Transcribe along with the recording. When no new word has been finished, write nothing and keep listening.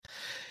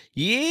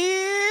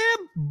Yeah,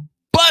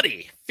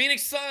 buddy.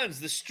 Phoenix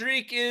Suns, the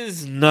streak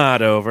is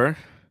not over.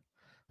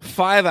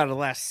 5 out of the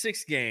last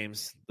 6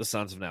 games, the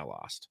Suns have now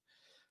lost.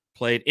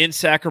 Played in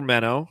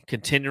Sacramento,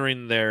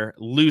 continuing their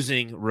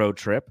losing road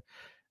trip,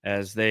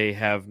 as they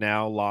have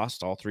now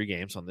lost all 3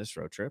 games on this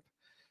road trip.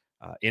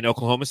 In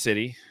Oklahoma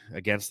City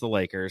against the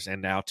Lakers,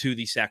 and now to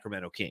the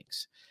Sacramento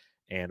Kings.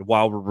 And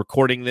while we're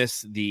recording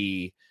this,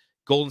 the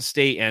Golden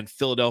State and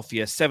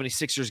Philadelphia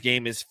 76ers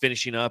game is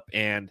finishing up,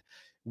 and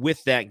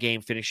with that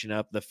game finishing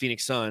up, the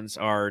Phoenix Suns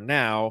are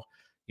now,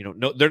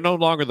 they're no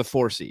longer the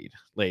 4 seed,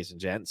 ladies and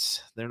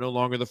gents. They're no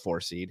longer the 4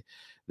 seed.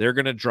 They're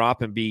going to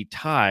drop and be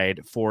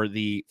tied for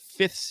the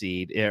 5th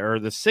seed or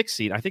the 6th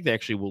seed. I think they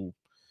actually will.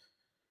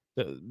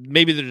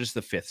 Maybe they're just the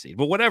 5th seed,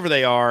 but whatever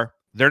they are,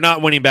 they're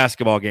not winning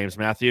basketball games,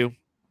 Matthew.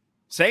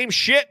 Same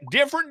shit,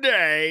 different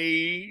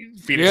day.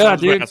 Phoenix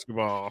Suns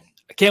basketball.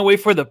 I can't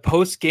wait for the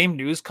post-game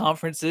news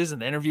conferences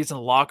and the interviews in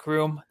the locker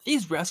room.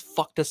 These refs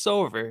fucked us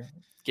over.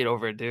 Get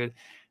over it, dude.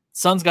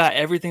 Suns got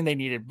everything they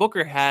needed.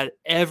 Booker had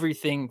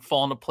everything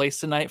fall into place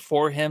tonight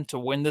for him to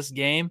win this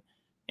game,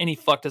 and he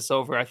fucked us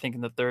over, I think,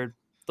 in the third.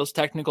 Those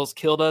technicals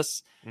killed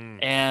us,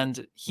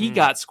 and he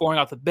got scoring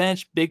off the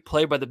bench. Big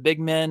play by the big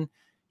men.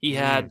 He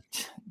had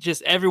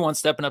just everyone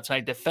stepping up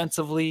tonight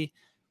defensively,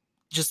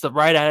 just the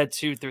right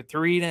attitude through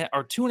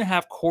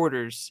 2.5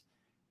 quarters.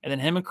 And then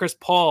him and Chris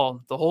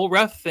Paul, the whole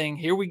ref thing,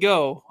 here we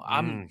go.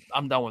 I'm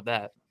done with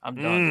that. I'm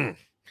done.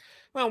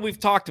 Well, we've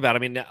talked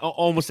about,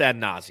 almost ad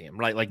nauseum,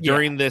 right? Like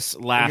during this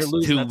last 2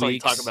 weeks. That's all you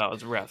talk about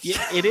is refs.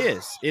 Yeah, it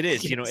is. It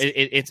is.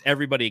 It's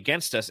everybody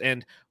against us.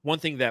 And one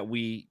thing that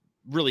we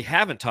really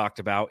haven't talked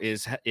about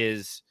is,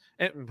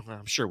 and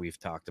I'm sure we've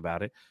talked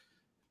about it,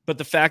 but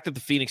the fact that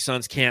the Phoenix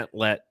Suns can't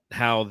let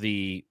how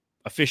the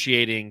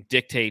officiating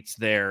dictates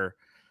their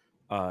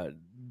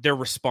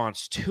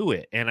response to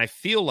it. And I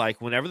feel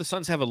like whenever the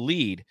Suns have a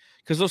lead,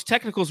 because those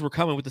technicals were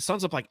coming with the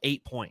Suns up like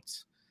 8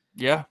 points.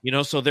 Yeah.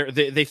 So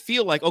they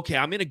feel like, okay,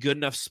 I'm in a good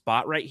enough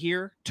spot right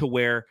here to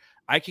where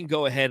I can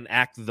go ahead and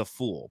act the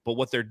fool. But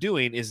what they're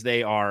doing is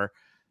they are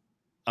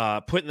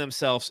putting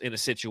themselves in a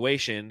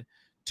situation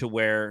to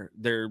where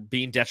they're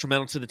being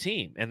detrimental to the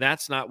team. And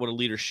that's not what a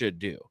leader should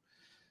do.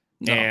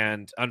 No.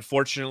 And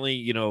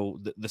unfortunately,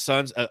 the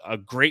Suns, a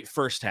great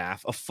first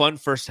half, a fun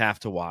first half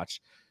to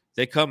watch.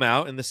 They come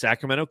out and the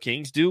Sacramento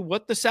Kings do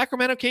what the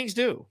Sacramento Kings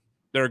do.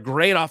 They're a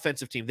great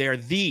offensive team. They are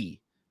the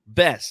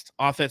best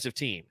offensive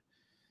team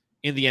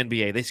in the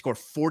NBA. They scored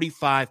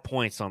 45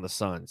 points on the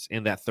Suns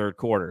in that third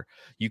quarter.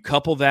 You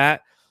couple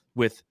that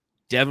with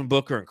Devin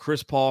Booker and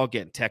Chris Paul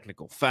getting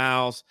technical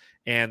fouls,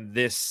 and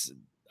this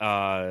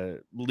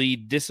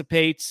lead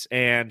dissipates,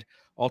 and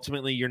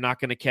ultimately you're not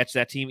going to catch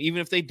that team,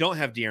 even if they don't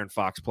have De'Aaron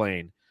Fox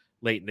playing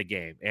late in the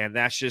game. And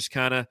that's just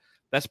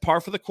that's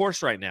par for the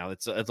course right now.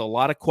 It's a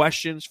lot of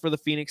questions for the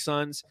Phoenix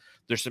Suns.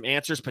 There's some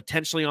answers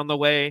potentially on the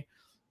way,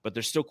 but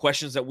there's still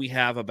questions that we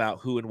have about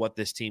who and what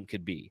this team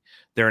could be.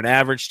 They're an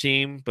average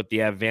team, but the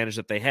advantage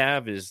that they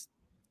have is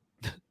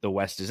the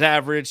West is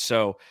average,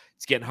 so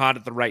it's getting hot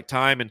at the right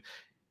time. And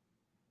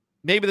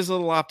maybe there's a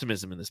little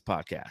optimism in this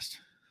podcast.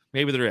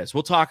 Maybe there is.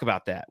 We'll talk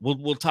about that.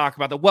 We'll talk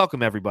about that.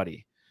 Welcome,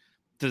 everybody,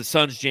 to the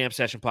Suns Jam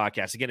Session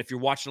podcast. Again, if you're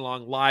watching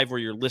along live or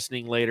you're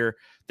listening later,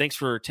 thanks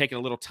for taking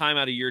a little time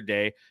out of your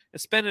day and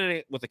spending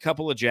it with a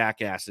couple of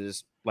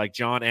jackasses like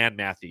John and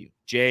Matthew.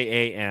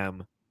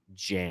 JAM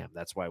Jam.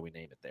 That's why we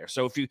name it there.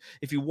 So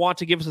if you want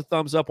to give us a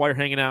thumbs up while you're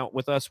hanging out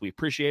with us, we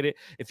appreciate it.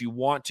 If you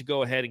want to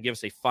go ahead and give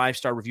us a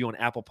 5-star review on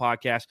Apple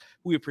Podcasts,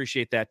 we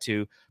appreciate that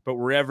too. But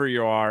wherever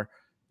you are,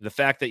 the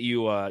fact that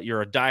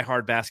you're a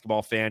diehard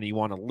basketball fan and you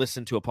want to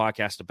listen to a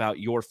podcast about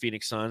your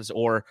Phoenix Suns,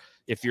 or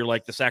if you're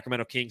like the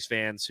Sacramento Kings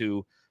fans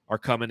who are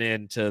coming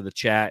into the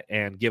chat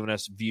and giving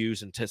us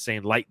views and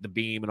saying light the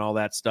beam and all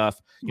that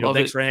stuff,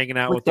 thanks for hanging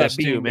out with us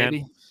too, man.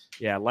 Baby.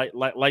 Yeah,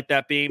 light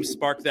that beam,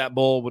 spark that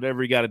bowl,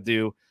 whatever you got to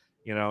do.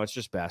 It's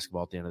just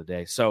basketball at the end of the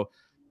day. So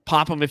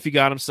pop them if you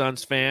got them,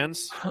 Suns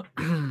fans.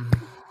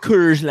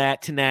 Coors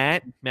Light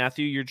tonight.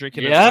 Matthew, you're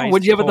drinking. Yeah,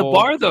 what'd you have at the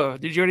bar though?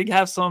 Did you already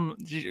have some?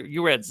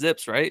 You were at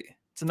Zips, right,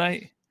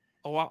 tonight?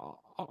 Oh,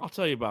 I'll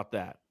tell you about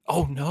that.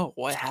 Oh no,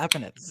 what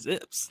happened at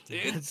Zips,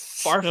 dude?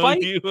 Bar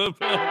fight.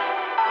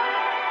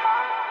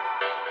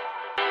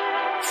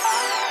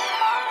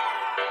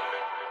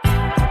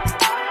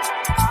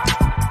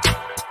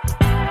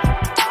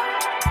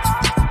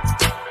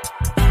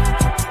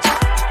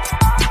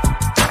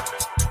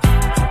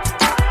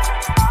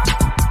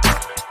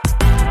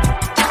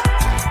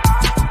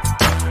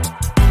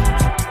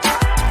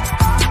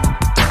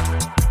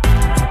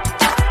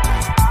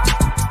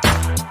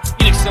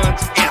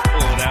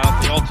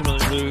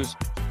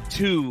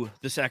 To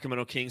the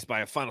Sacramento Kings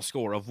by a final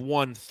score of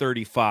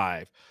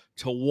 135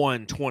 to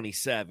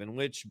 127,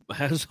 which,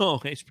 as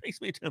always, brings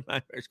me to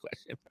my first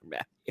question for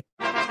Matthew.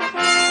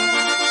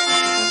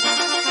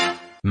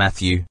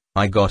 Matthew,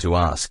 I got to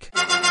ask.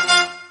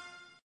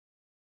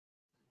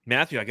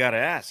 Matthew, I got to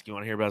ask. You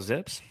want to hear about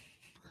Zips?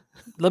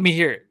 Let me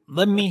hear it.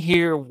 Let me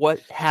hear what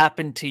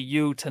happened to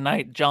you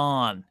tonight,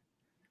 John.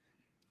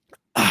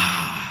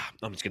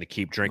 I'm just gonna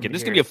keep drinking.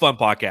 This is gonna be a fun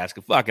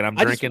podcast. Fuck it, I'm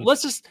drinking.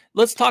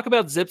 Let's talk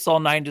about Zips all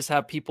night and just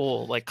have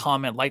people like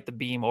comment, light the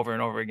beam over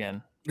and over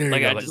again.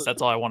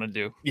 That's all I want to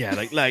do. Yeah,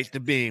 like light the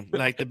beam,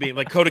 light the beam.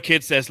 Like Coda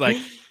Kid says, like,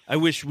 I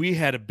wish we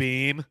had a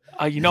beam.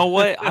 You know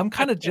what? I'm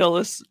kind of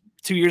jealous.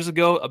 2 years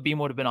ago, a beam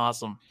would have been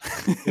awesome.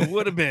 It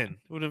would have been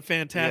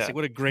fantastic. Yeah.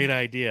 What a great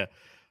idea.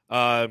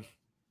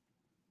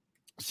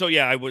 So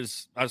yeah, I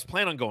was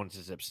planning on going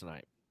to Zips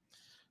tonight.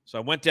 So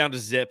I went down to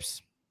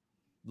Zips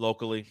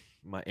locally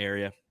in my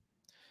area.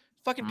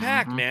 Fucking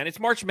packed, man. It's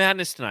March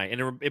Madness tonight.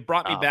 And it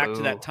brought me back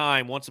to that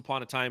time. Once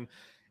upon a time,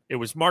 it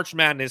was March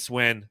Madness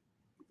when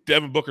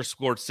Devin Booker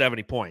scored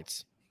 70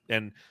 points.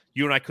 And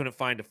you and I couldn't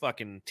find a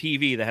fucking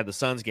TV that had the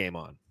Suns game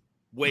on.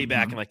 Way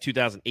back in like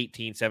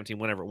 2018, 17,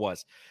 whenever it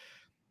was.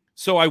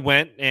 So I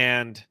went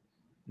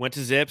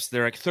to Zips.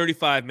 They're like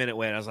 35-minute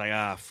wait. I was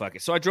like, fuck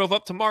it. So I drove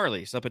up to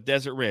Marley's up at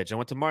Desert Ridge. I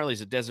went to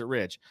Marley's at Desert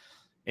Ridge.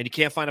 And you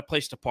can't find a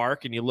place to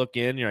park. And you look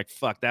in, and you're like,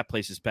 fuck, that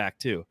place is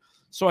packed too.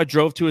 So I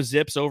drove to a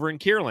Zips over in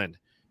Kierland.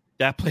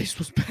 That place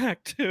was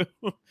packed too.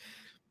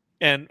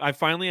 And I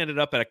finally ended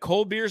up at a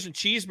Cold Beers and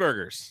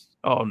Cheeseburgers.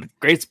 Oh,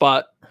 great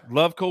spot.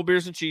 Love Cold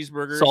Beers and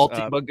Cheeseburgers.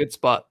 Salty, but good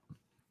spot.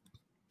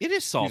 It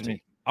is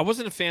salty. I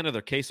wasn't a fan of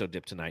their queso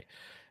dip tonight.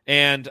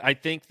 And I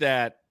think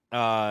that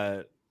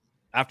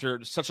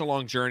after such a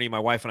long journey, my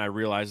wife and I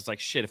realized it's like,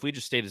 shit, if we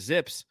just stayed at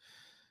Zips,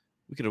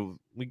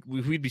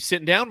 we'd be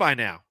sitting down by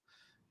now.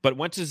 But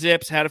went to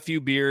Zips, had a few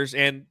beers,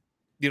 and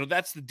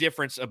that's the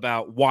difference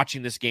about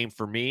watching this game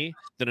for me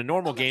than a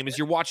normal game is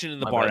you're watching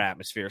in the bar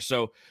atmosphere.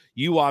 So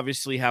you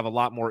obviously have a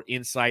lot more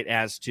insight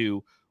as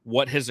to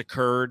what has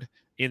occurred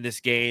in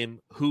this game,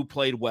 who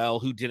played well,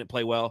 who didn't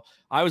play well.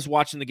 I was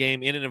watching the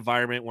game in an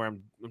environment where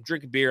I'm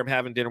drinking beer, I'm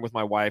having dinner with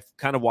my wife,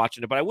 kind of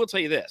watching it. But I will tell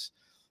you this.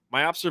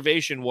 My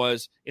observation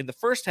was in the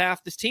first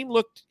half, this team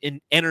looked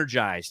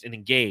energized and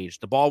engaged.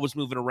 The ball was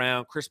moving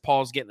around. Chris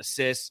Paul's getting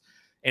assists,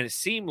 and it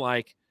seemed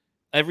like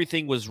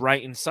everything was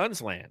right in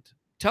Suns land.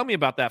 Tell me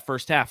about that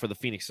first half for the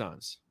Phoenix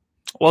Suns.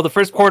 Well, the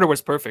first quarter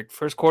was perfect.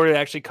 First quarter, they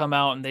actually come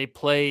out and they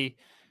play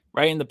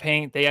right in the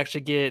paint. They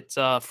actually get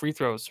free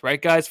throws,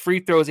 right, guys? Free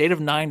throws, 8 of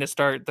 9 to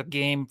start the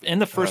game in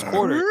the first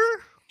quarter.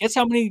 Guess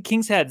how many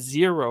Kings had?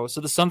 0. So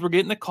the Suns were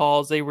getting the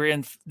calls.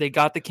 They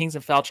got the Kings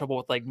in foul trouble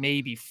with like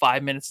maybe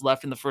 5 minutes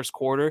left in the first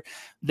quarter.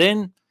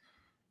 Then,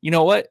 you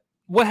know what?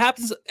 What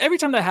happens every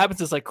time that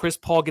happens is like Chris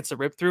Paul gets a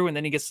rip through and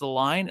then he gets to the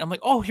line. I'm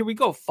like, oh, here we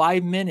go.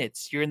 5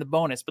 minutes. You're in the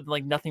bonus, but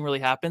like nothing really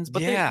happens.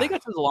 But they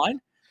got to the line.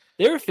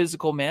 They're a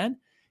physical, man.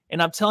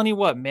 And I'm telling you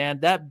what,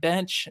 man, that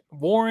bench,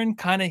 Warren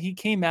he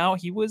came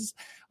out. He was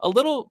a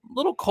little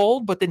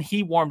cold, but then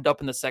he warmed up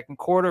in the second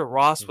quarter.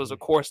 Ross was, of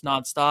course,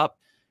 nonstop.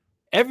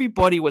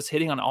 Everybody was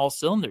hitting on all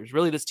cylinders.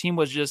 Really, this team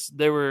was just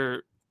they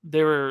were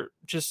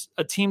just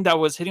a team that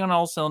was hitting on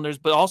all cylinders,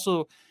 but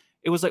also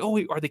it was like,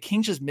 oh, are the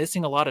Kings just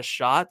missing a lot of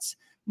shots?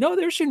 No,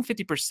 they're shooting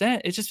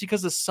 50%. It's just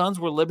because the Suns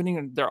were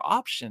limiting their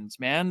options,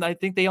 man. I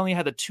think they only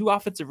had the 2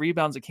 offensive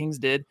rebounds the Kings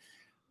did.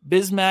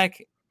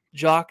 Bismack,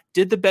 Jock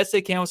did the best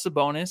they can with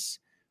Sabonis.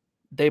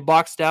 They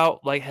boxed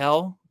out like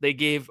hell. They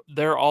gave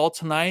their all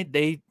tonight.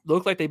 They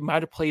looked like they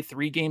might have played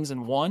 3 games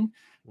in 1.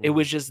 It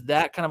was just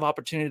that kind of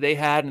opportunity they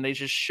had, and they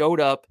just showed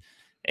up.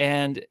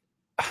 And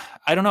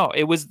I don't know.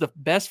 It was the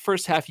best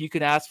first half you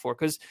could ask for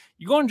because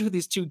you go into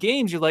these 2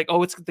 games, you're like,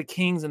 oh, it's the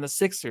Kings and the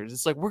Sixers.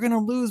 It's like we're going to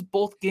lose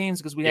both games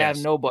because we have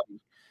nobody,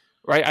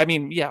 right? I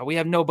mean, yeah, we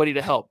have nobody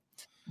to help.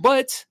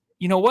 But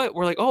you know what?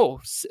 We're like, oh,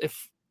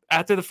 if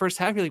after the first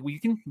half, you're like, well, you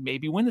can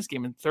maybe win this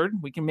game. And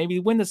third, we can maybe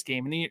win this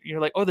game. And then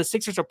you're like, oh, the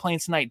Sixers are playing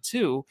tonight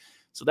too.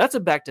 So that's a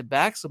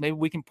back-to-back. So maybe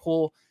we can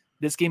pull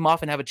this game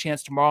off and have a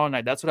chance tomorrow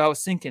night. That's what I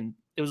was thinking.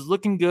 It was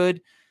looking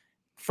good.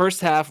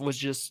 First half was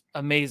just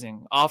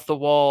amazing. Off the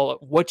wall,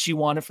 what you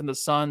wanted from the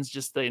Suns,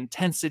 just the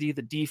intensity,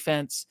 the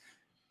defense,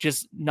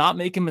 just not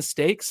making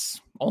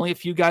mistakes. Only a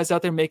few guys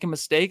out there making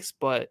mistakes,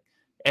 but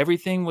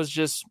everything was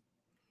just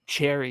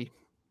cherry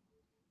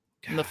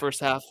in the first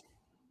half.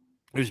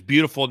 It was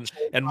beautiful.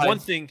 And one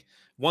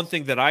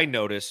thing that I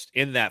noticed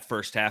in that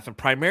first half, and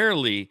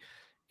primarily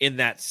in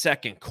that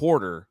second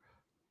quarter,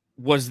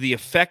 was the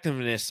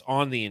effectiveness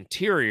on the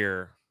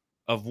interior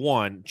of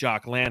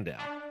Jock Landale.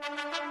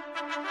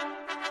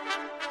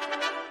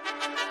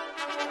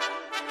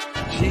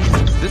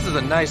 Jesus, this is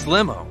a nice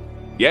limo.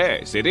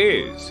 Yes, it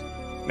is.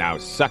 Now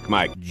suck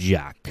my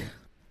Jock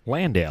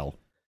Landale.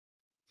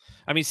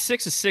 I mean,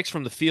 6 of 6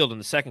 from the field in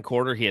the second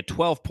quarter. He had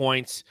 12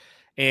 points,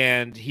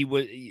 and he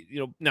was,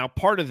 now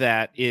part of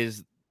that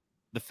is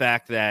the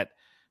fact that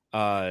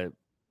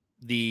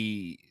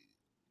the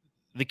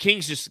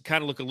Kings just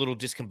kind of look a little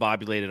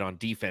discombobulated on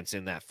defense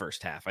in that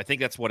first half. I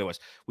think that's what it was.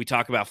 We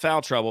talk about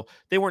foul trouble.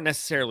 They weren't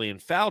necessarily in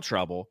foul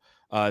trouble.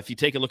 If you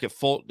take a look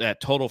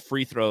at total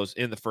free throws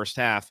in the first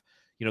half,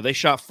 they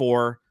shot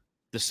 4,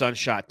 the Suns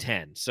shot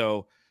 10.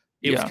 So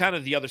it was kind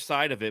of the other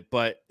side of it,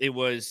 but it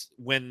was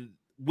when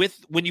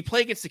you play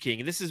against the King,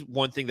 and this is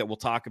one thing that we'll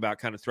talk about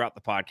kind of throughout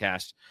the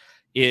podcast,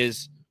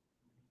 is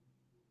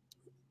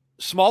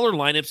smaller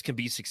lineups can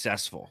be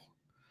successful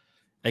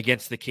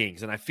against the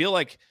Kings. And I feel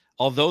like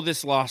although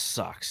this loss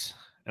sucks,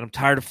 and I'm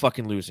tired of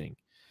fucking losing.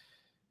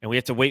 And we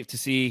have to wait to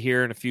see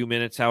here in a few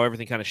minutes how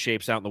everything kind of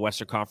shapes out in the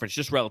Western Conference,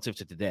 just relative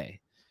to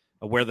today,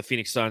 where the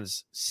Phoenix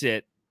Suns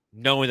sit,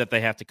 knowing that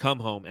they have to come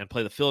home and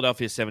play the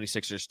Philadelphia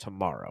 76ers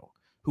tomorrow,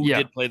 who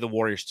did play the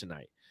Warriors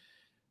tonight.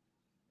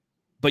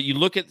 But you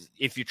look at,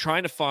 if you're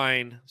trying to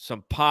find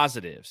some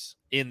positives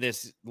in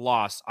this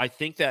loss, I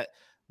think that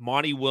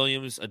Monty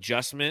Williams'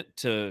 adjustment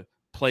to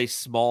play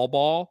small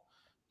ball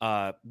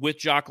with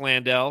Jock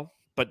Landale,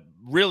 but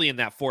really in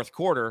that fourth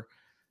quarter,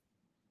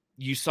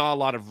 you saw a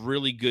lot of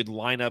really good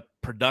lineup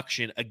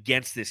production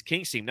against this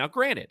Kings team. Now,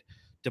 granted,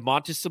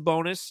 Domantas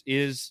Sabonis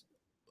is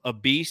a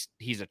beast.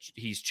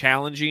 He's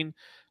challenging.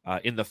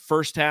 In the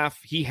first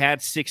half, he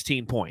had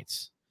 16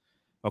 points.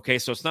 Okay,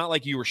 so it's not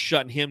like you were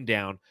shutting him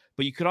down,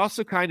 but you could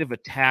also kind of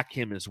attack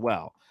him as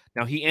well.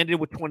 Now, he ended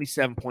with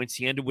 27 points.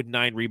 He ended with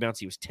 9 rebounds.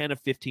 He was 10 of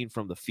 15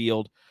 from the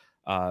field.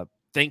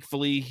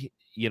 Thankfully,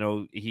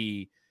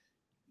 he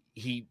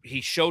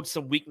showed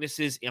some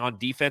weaknesses on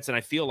defense, and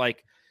I feel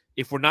like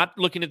if we're not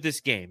looking at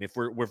this game, if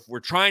we're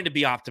trying to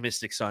be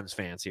optimistic Suns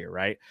fans here,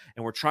 right,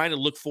 and we're trying to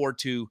look forward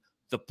to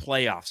the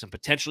playoffs and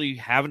potentially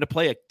having to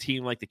play a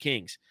team like the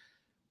Kings,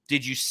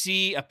 did you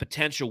see a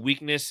potential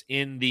weakness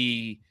in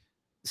the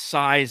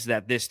size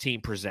that this team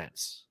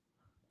presents?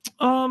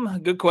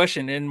 Good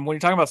question. And when you're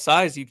talking about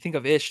size, you think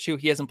of Ish too.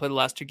 He hasn't played the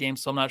last 2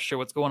 games, so I'm not sure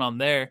what's going on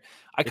there.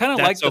 I kind of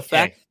like the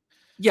fact.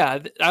 Yeah,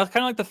 I kind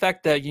of like the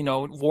fact that,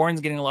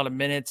 Warren's getting a lot of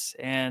minutes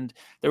and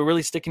they're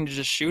really sticking to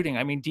just shooting.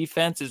 I mean,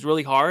 defense is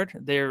really hard.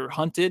 They're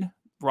hunted.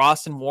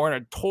 Ross and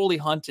Warren are totally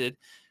hunted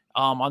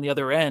on the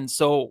other end.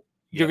 So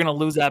you're going to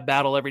lose that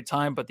battle every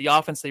time. But the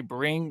offense they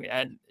bring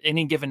at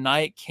any given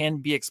night can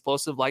be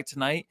explosive like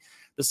tonight.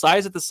 The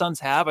size that the Suns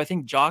have, I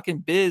think Jock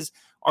and Biz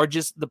are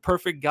just the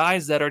perfect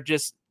guys that are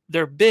just,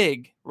 they're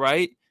big,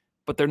 right?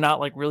 But they're not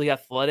like really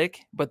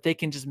athletic, but they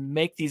can just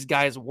make these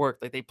guys work.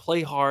 Like they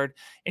play hard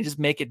and just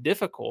make it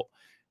difficult.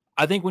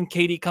 I think when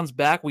KD comes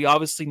back, we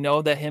obviously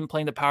know that him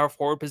playing the power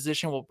forward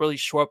position will really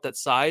shore up that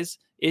size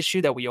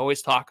issue that we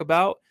always talk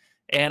about.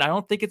 And I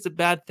don't think it's a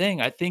bad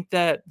thing. I think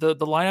that the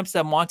lineups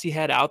that Monty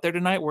had out there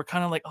tonight were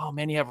kind of like, oh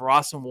man, you have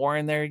Ross and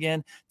Warren there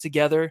again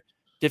together.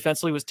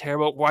 Defensively was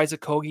terrible. Why is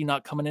Okogie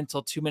not coming in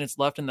until 2 minutes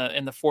left in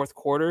the fourth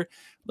quarter?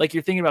 Like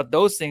you're thinking about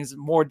those things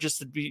more just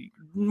to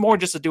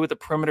do with the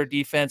perimeter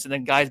defense and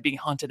then guys being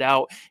hunted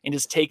out and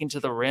just taken to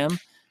the rim.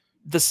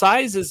 The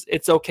size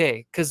it's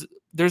okay because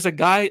there's a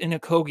guy in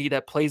Okogie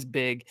that plays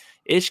big.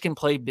 Ish can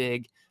play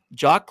big.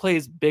 Jock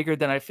plays bigger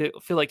than I feel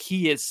like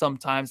he is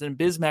sometimes. And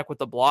Bismack with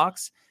the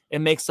blocks, it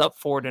makes up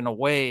for it in a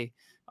way.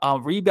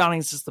 Rebounding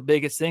is just the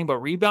biggest thing, but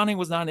rebounding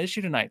was not an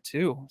issue tonight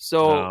too.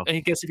 So I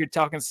guess if you're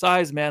talking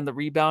size, man, the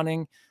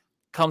rebounding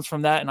comes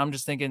from that. And I'm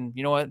just thinking,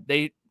 you know what,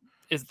 they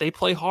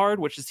play hard,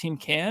 which this team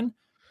can,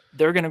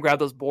 they're going to grab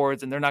those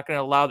boards and they're not going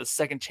to allow the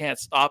second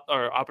chance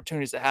or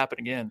opportunities to happen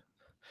again.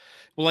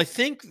 Well, I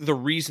think the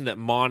reason that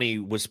Monty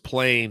was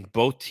playing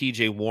both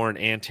TJ Warren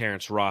and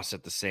Terrence Ross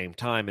at the same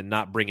time and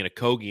not bringing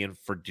Okogie in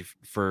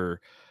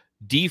for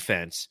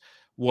defense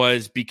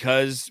was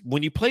because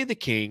when you play the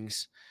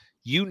Kings,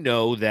 you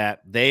know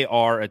that they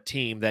are a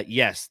team that,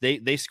 yes,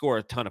 they score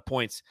a ton of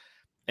points.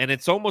 And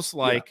it's almost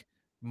like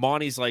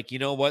Monty's like, you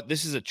know what?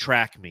 This is a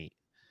track meet.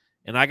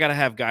 And I got to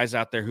have guys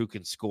out there who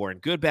can score. And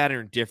good, bad,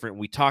 or indifferent,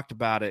 we talked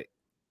about it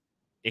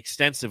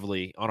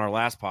extensively on our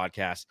last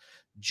podcast.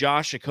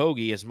 Josh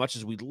Okogie, as much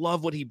as we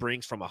love what he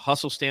brings from a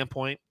hustle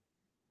standpoint,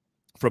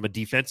 from a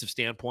defensive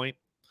standpoint,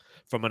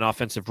 from an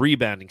offensive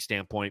rebounding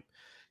standpoint,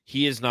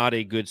 he is not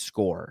a good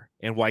scorer.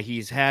 And why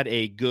he's had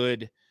a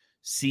good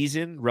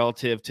season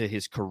relative to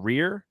his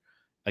career,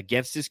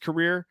 against his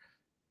career,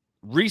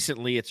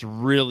 recently it's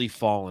really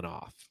fallen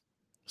off.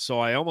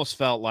 So I almost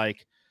felt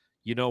like,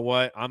 you know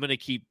what, I'm going to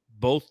keep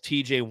both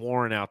TJ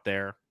Warren out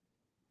there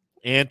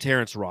and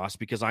Terrence Ross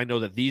because I know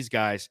that these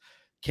guys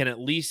can at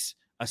least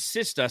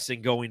assist us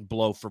in going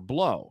blow for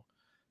blow.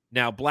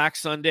 Now, Black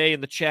Sunday in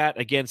the chat,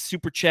 again,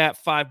 super chat,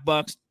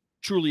 $5.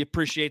 Truly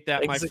appreciate that.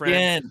 Thanks, my friend.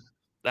 Again.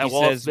 That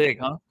wall's big,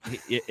 huh?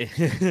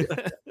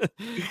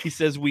 He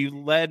says we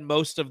led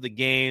most of the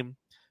game.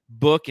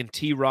 Book and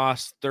T.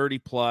 Ross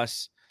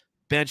 30+.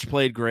 Bench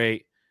played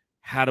great.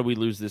 How do we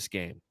lose this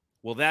game?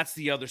 Well, that's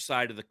the other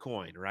side of the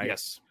coin, right?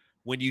 Yes.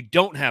 When you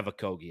don't have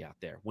Okogie out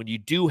there, when you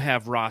do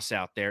have Ross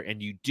out there,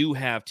 and you do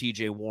have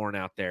TJ Warren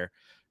out there,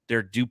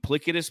 they're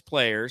duplicitous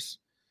players,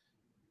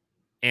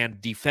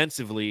 and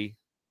defensively,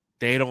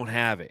 they don't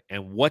have it.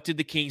 And what did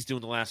the Kings do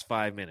in the last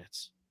 5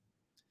 minutes?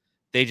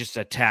 They just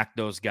attacked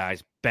those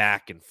guys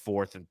back and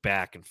forth and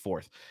back and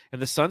forth.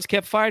 And the Suns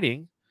kept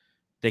fighting.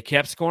 They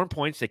kept scoring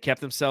points. They kept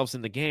themselves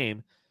in the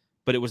game.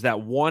 But it was that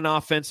one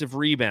offensive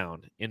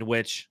rebound in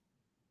which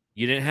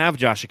you didn't have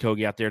Josh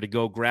Okogie out there to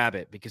go grab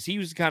it because he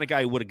was the kind of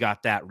guy who would have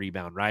got that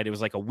rebound, right? It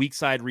was like a weak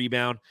side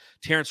rebound.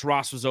 Terrence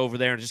Ross was over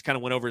there and just kind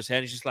of went over his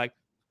head. He's just like,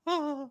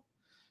 oh.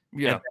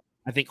 Yeah. And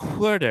I think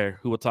Huerter,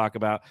 who we'll talk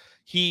about,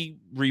 he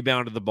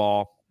rebounded the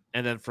ball.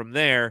 And then from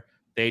there,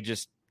 they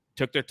just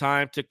took their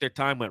time,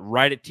 went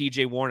right at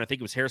TJ Warren. I think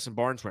it was Harrison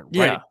Barnes went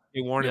right at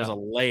TJ Warren. It was a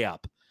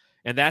layup.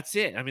 And that's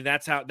it. I mean,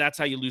 that's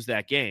how you lose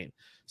that game.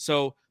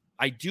 So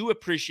I do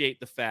appreciate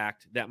the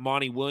fact that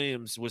Monty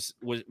Williams was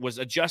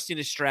adjusting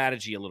his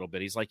strategy a little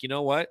bit. He's like, you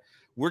know what?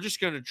 We're just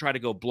going to try to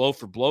go blow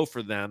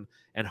for them,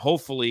 and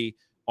hopefully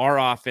our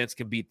offense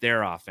can beat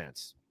their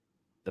offense.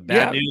 The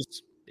bad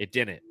news, it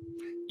didn't.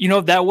 You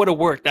know, that would have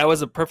worked. That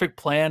was a perfect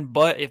plan.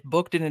 But if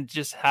Book didn't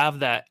just have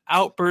that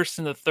outburst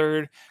in the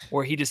third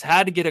where he just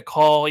had to get a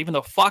call, even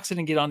though Fox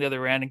didn't get on the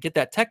other end and get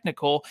that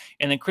technical,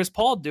 and then Chris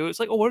Paul do,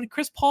 it's like, oh, what did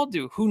Chris Paul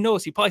do? Who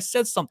knows? He probably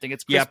said something.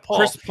 It's Chris Paul.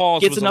 Chris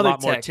Paul's gets was another a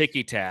lot more tech.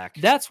 ticky-tack.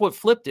 That's what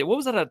flipped it. What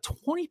was that, a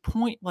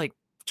 20-point like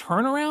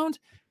turnaround?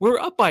 We were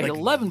up by Like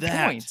 11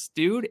 that. points,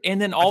 dude. And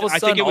then all of a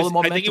sudden, all the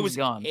momentum was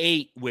gone.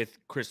 8 with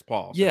Chris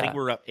Paul. So Yeah. I think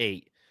we're up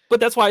 8. But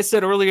that's why I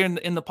said earlier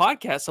in the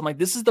podcast, I'm like,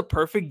 this is the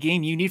perfect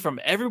game you need from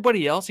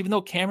everybody else, even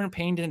though Cameron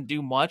Payne didn't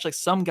do much. Like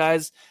some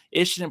guys,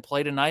 Ish didn't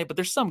play tonight, but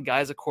there's some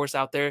guys, of course,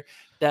 out there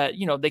that,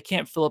 you know, they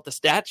can't fill up the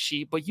stat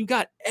sheet, but you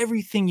got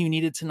everything you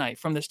needed tonight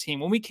from this team.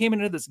 When we came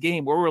into this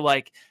game where we're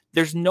like,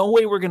 there's no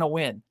way we're going to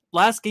win.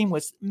 Last game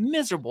was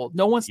miserable.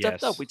 No one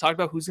stepped up. We talked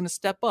about who's going to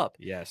step up.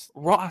 Yes.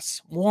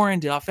 Ross, Warren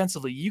did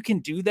offensively. You can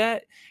do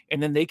that,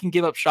 and then they can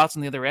give up shots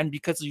on the other end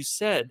because you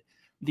said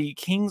the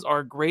Kings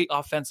are great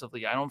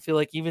offensively. I don't feel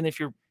like even if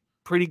you're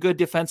pretty good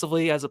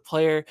defensively as a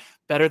player,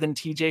 better than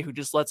TJ, who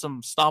just lets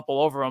them stomp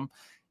all over them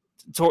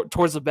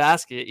towards the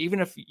basket, even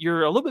if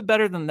you're a little bit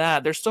better than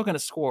that, they're still going to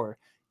score.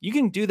 You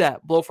can do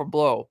that blow for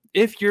blow.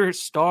 If your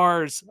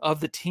stars of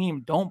the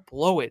team don't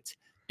blow it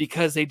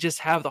because they just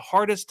have the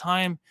hardest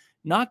time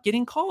not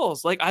getting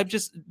calls. Like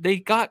they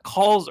got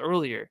calls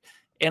earlier.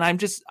 And I'm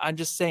just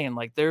saying,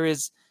 like,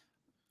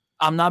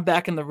 I'm not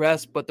backing the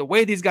rest, but the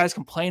way these guys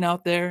complain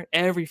out there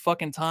every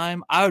fucking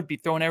time, I would be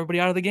throwing everybody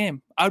out of the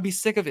game. I would be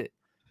sick of it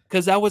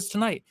because that was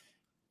tonight.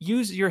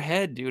 Use your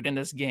head, dude, in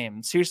this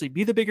game. Seriously,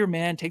 be the bigger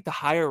man, take the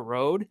higher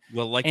road.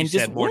 Well, like and you said,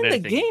 just more win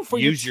than the anything, game for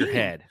use your your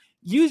team.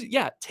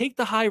 head. Take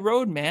the high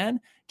road, man.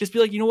 Just be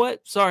like, you know what?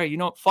 Sorry, you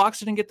know, Fox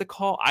didn't get the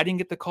call. I didn't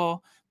get the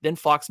call. Then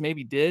Fox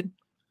maybe did.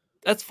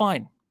 That's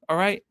fine. All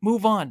right,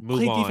 move on.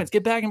 Play defense.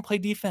 Get back and play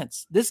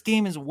defense. This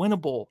game is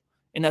winnable.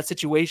 In that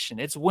situation,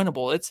 it's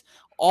winnable. It's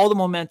all the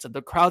momentum.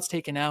 The crowd's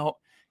taken out,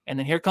 and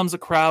then here comes the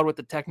crowd with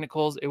the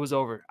technicals. It was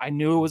over. I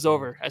knew it was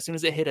over as soon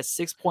as it hit a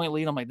 6-point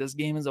lead. I'm like, this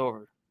game is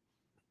over.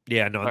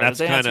 Yeah, no, Sorry, that's does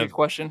that kind answer of your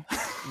question.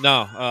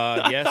 No.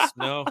 Yes,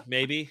 no,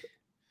 maybe.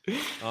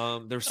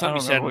 There's something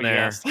you said in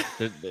there.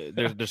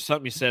 There's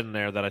something you said in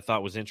there that I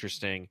thought was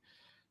interesting.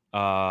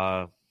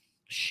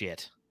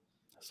 Shit.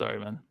 Sorry,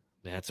 man.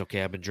 That's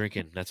okay. I've been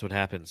drinking. That's what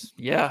happens.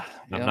 Yeah,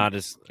 I'm not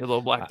as you're a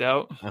little blacked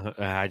out.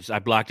 I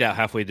blacked out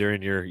halfway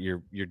during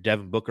your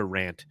Devin Booker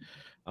rant,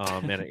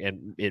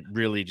 and it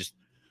really just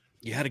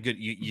you had a good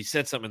you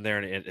said something there,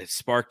 and it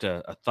sparked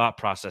a thought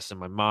process in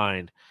my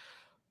mind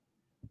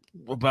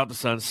about the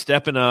Suns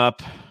stepping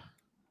up.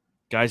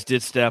 Guys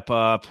did step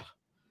up.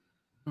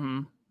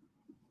 Mm-hmm.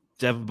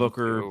 Devin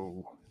Booker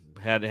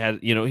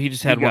had he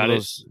just had one of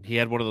those. He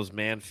had one of those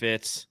man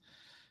fits.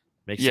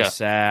 Makes you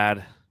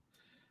sad.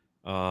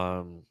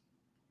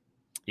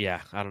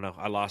 Yeah, I don't know.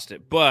 I lost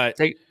it, but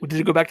did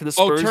it go back to the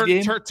Spurs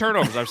game?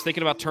 Turnovers. I was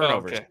thinking about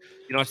turnovers. Okay.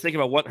 I was thinking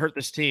about what hurt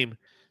this team.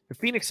 The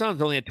Phoenix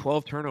Suns only had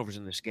 12 turnovers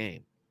in this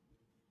game.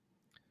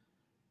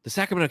 The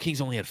Sacramento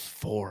Kings only had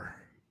 4.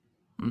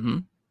 Mm-hmm.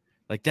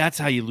 Like, that's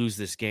how you lose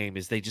this game,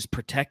 is they just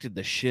protected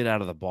the shit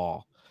out of the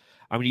ball.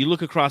 I mean, you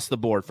look across the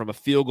board from a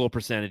field goal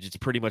percentage, it's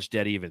pretty much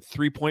dead even.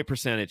 3-point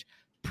percentage,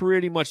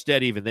 pretty much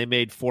dead even. They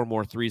made 4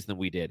 more threes than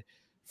we did.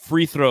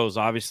 Free throws,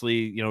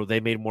 obviously, they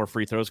made more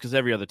free throws because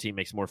every other team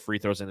makes more free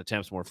throws and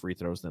attempts more free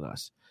throws than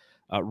us.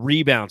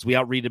 Rebounds, we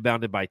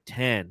out-rebounded by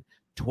 10.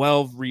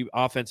 12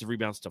 offensive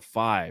rebounds to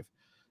 5.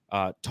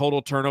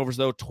 Total turnovers,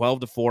 though,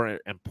 12-4,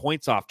 and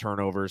points off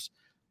turnovers.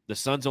 The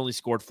Suns only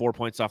scored 4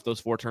 points off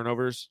those 4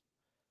 turnovers.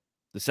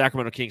 The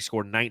Sacramento Kings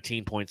scored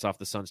 19 points off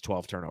the Suns'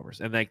 12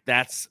 turnovers. And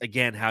that's,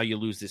 again, how you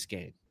lose this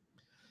game.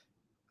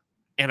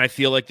 And I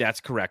feel like that's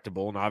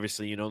correctable. And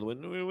obviously,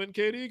 when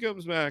KD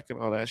comes back and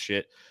all that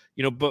shit,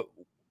 but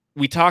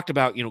we talked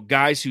about,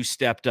 guys who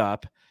stepped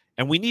up,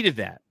 and we needed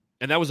that.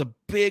 And that was a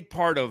big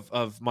part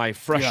of my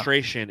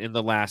frustration in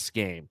the last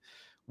game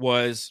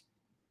was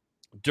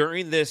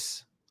during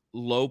this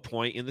low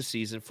point in the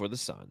season for the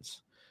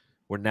Suns,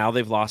 where now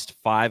they've lost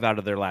 5 out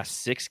of their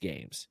last 6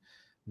 games.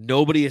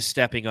 Nobody is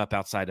stepping up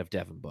outside of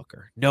Devin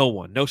Booker. No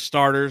one. No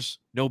starters,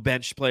 no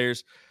bench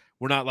players.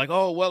 We're not like,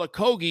 oh, well,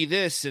 Okogie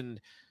this and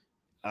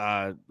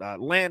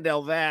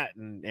Landell that,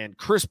 and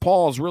Chris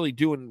Paul is really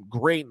doing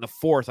great in the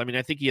fourth. I mean,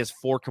 I think he has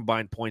 4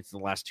 combined points in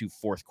the last 2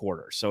 fourth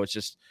quarters. So it's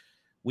just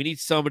we need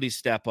somebody to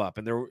step up.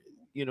 And there,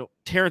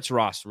 Terrence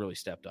Ross really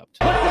stepped up.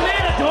 What's the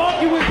matter,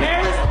 dog? You with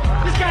Terrence?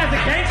 This guy's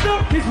a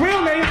gangster. His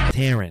real name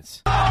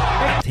Terrence.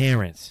 He's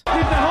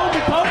the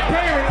homie Pope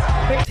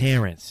Terrence.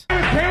 Terrence.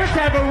 Parents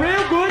have a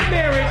real good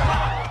marriage.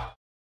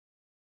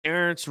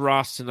 Terrence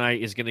Ross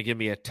tonight is going to give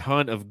me a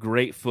ton of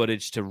great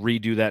footage to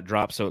redo that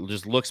drop so it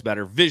just looks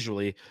better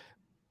visually.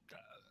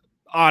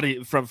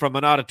 from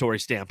an auditory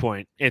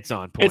standpoint, it's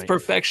on point. It's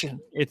perfection.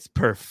 It's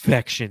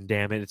perfection,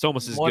 damn it. It's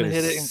almost as One good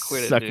hit as it and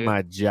quit it, suck dude.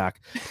 my jock.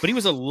 But he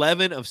was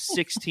 11 of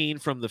 16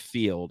 from the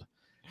field,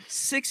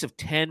 6 of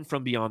 10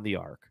 from beyond the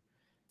arc.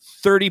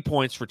 30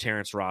 points for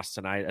Terrence Ross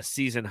tonight, a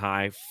season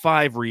high,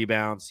 5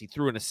 rebounds. He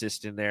threw an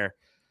assist in there.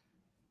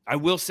 I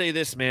will say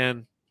this,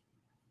 man.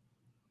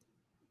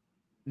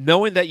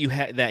 Knowing that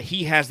that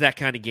he has that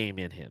kind of game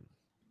in him,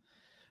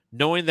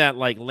 knowing that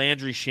like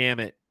Landry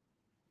Shamet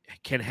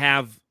can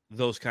have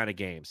those kind of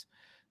games,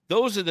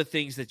 those are the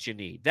things that you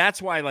need.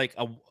 That's why like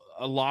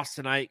a loss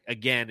tonight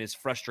again is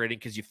frustrating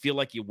because you feel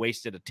like you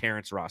wasted a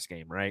Terrence Ross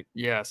game, right?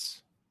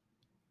 Yes.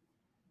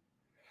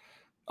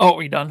 Oh,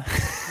 are you done?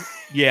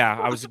 Yeah,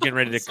 I was getting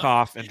ready to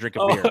cough and drink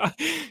a beer.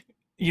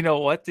 You know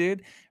what,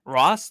 dude?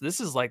 Ross,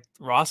 this is like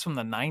Ross from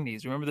the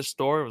 90s. Remember the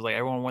store? It was like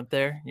everyone went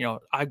there. You know,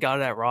 I got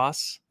it at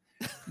Ross.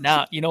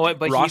 Now, you know what?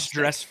 But Ross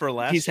dressed for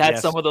less. He's had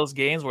some of those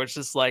games where it's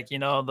just like, you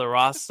know, the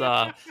Ross,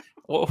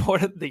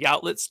 what the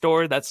outlet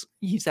store.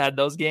 He's had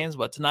those games,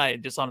 but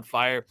tonight just on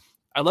fire.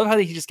 I love how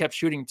he just kept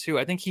shooting too.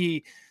 I think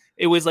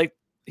it was like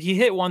he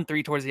hit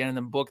 1-3 towards the end and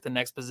then booked the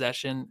next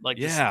possession, like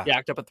just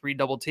stacked up a 3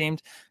 double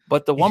teamed.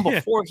 But the one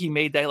before he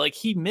made that, like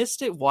he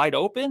missed it wide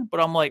open. But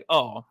I'm like,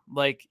 oh,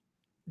 like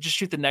just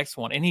shoot the next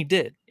one, and he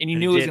did, and you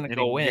knew it was going to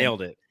go in.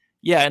 Nailed it.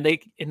 Yeah, and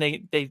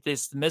they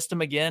just missed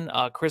him again.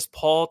 Chris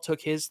Paul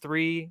took his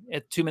 3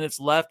 at 2 minutes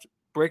left,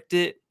 bricked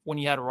it when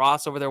you had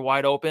Ross over there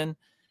wide open.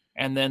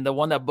 And then the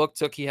one that Book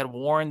took, he had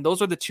Warren.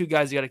 Those are the 2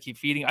 guys you got to keep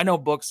feeding. I know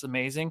Book's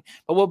amazing,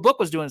 but what Book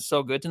was doing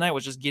so good tonight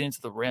was just getting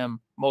to the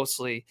rim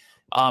mostly.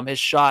 His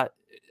shot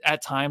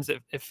at times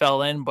it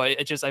fell in, but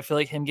I feel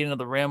like him getting to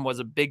the rim was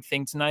a big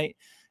thing tonight.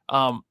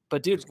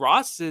 But dude,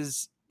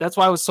 that's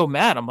why I was so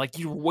mad. I'm like,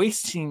 you're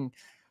wasting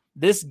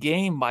this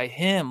game by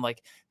him.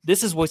 Like,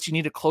 this is what you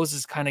need to close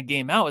this kind of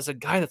game out, is a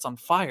guy that's on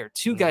fire.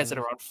 2 guys that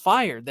are on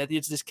fire that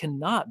it just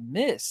cannot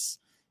miss.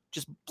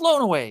 Just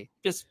blown away.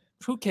 Just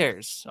who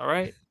cares? All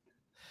right.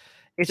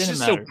 It's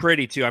just so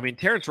pretty too. I mean,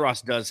 Terrence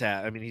Ross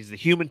he's the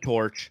Human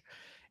Torch,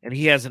 and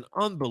he has an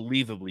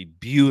unbelievably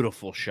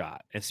beautiful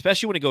shot,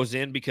 especially when it goes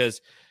in,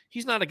 because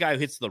he's not a guy who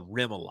hits the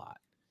rim a lot.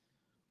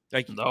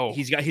 Like no.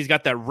 he's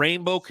got that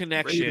rainbow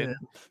connection,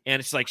 and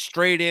it's like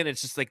straight in.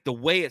 It's just like the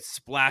way it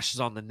splashes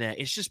on the net.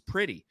 It's just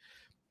pretty.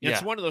 Yeah.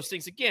 It's one of those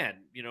things, again,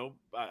 you know,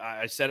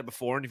 I said it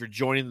before, and if you're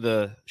joining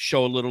the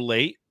show a little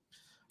late,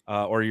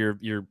 or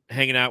you're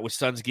hanging out with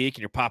Suns Geek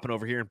and you're popping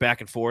over here and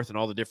back and forth and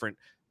all the different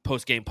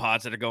post-game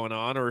pods that are going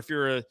on, or if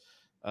you're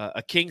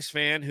a Kings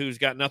fan who's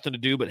got nothing to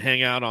do but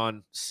hang out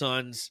on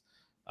Suns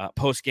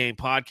post-game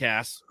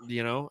podcasts,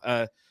 you know,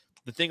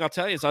 the thing I'll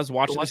tell you is I was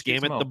watching this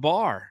game at the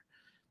bar,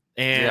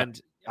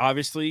 and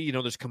obviously, you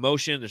know, there's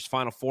commotion, there's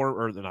Final Four,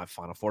 or not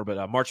Final Four,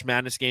 but March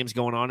Madness games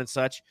going on and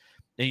such,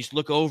 and you just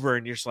look over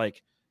and you're just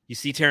like, you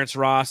see Terrence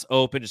Ross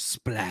open, just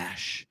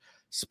splash.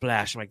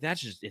 I'm like,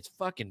 it's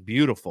fucking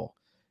beautiful.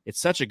 It's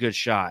such a good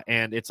shot.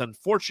 And it's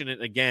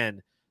unfortunate,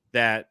 again,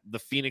 that the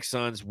Phoenix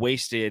Suns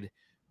wasted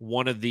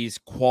one of these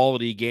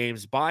quality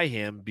games by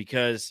him,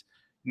 because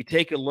you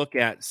take a look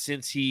at,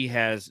 since he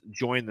has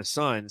joined the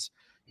Suns,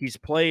 he's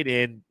played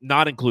in,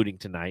 not including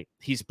tonight,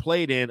 he's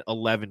played in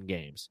 11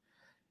 games.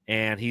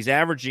 And he's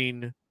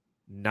averaging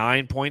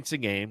 9 points a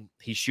game.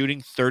 He's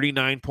shooting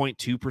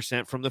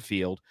 39.2% from the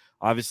field.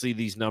 Obviously,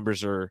 these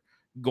numbers are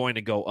going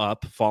to go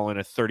up following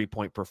a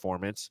 30-point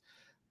performance.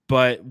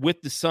 But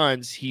with the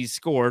Suns, he's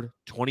scored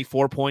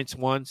 24 points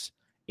once,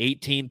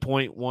 18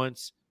 points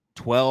once,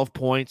 12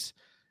 points.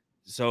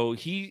 So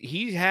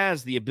he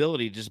has the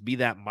ability to just be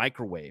that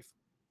microwave.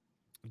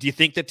 Do you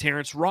think that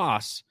Terrence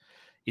Ross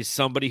is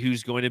somebody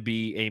who's going to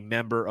be a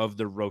member of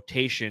the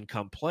rotation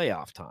come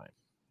playoff time?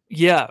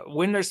 Yeah,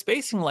 when they're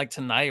spacing like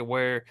tonight,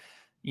 where,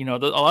 you know,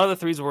 a lot of the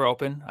threes were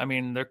open. I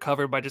mean, they're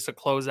covered by just a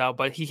closeout,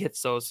 but he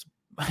hits those.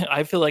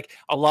 I feel like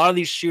a lot of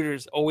these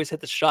shooters always hit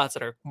the shots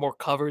that are more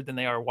covered than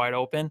they are wide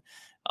open.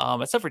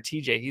 Except for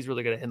TJ, he's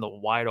really good at hitting the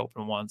wide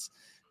open ones.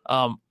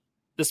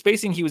 The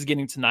spacing he was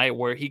getting tonight,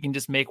 where he can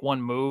just make one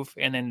move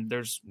and then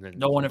there's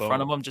no one in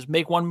front of him, just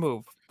make one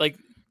move. Like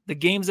the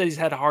games that he's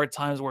had hard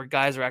times where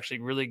guys are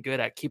actually really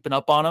good at keeping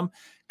up on him,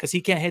 because he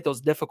can't hit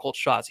those difficult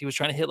shots. He was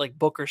trying to hit like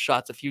Booker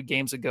shots a few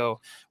games ago,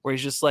 where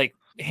he's just like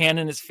hand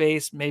in his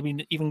face,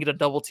 maybe even get a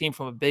double team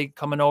from a big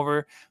coming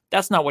over.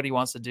 That's not what he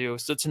wants to do.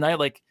 So tonight,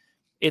 like,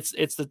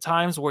 it's the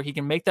times where he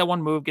can make that one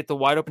move, get the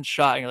wide open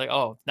shot, and you're like,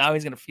 oh, now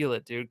he's gonna feel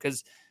it, dude.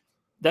 Because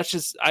that's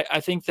just,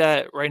 I think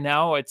that right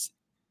now it's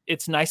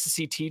nice to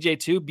see TJ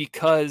too,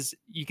 because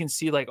you can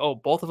see like, oh,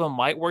 both of them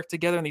might work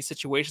together in these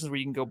situations where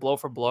you can go blow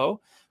for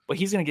blow, but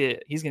he's gonna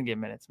get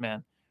minutes,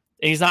 man.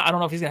 And he's not, I don't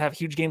know if he's gonna have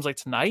huge games like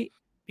tonight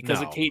because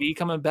of KD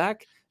coming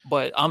back,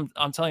 but I'm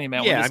telling you,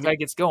 man, when this guy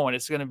gets going,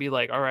 it's gonna be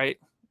like, all right,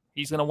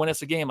 he's going to win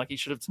us a game like he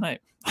should have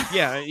tonight.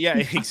 Yeah,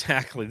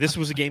 exactly. This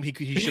was a game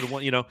he should have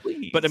won, you know.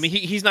 Please. But, I mean,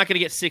 he's not going to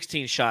get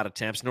 16 shot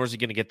attempts, nor is he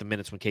going to get the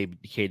minutes when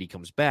KD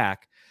comes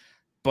back.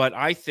 But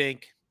I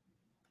think,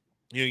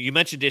 you know, you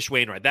mentioned Ish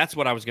Wainwright. That's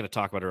what I was going to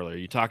talk about earlier.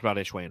 You talked about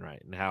Ish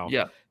Wainwright and how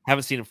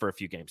haven't seen him for a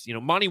few games. You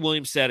know, Monty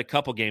Williams said a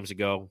couple games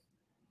ago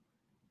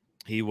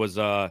He was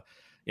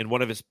in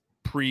one of his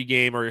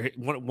pregame or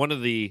one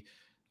of the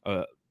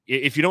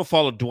if you don't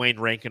follow Dwayne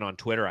Rankin on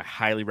Twitter, I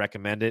highly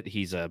recommend it.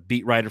 He's a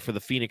beat writer for the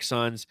Phoenix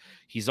Suns.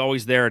 He's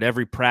always there at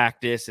every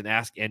practice and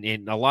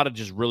and a lot of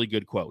just really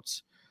good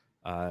quotes.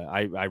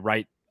 I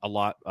write a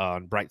lot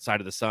on Bright Side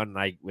of the Sun,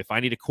 and if I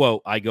need a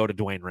quote, I go to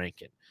Dwayne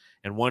Rankin.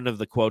 And one of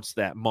the quotes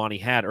that Monty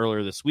had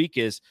earlier this week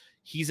is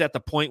he's at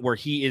the point where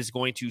he is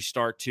going to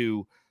start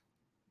to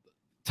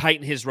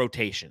tighten his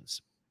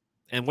rotations.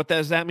 And what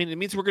does that mean? It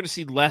means we're going to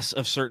see less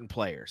of certain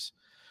players,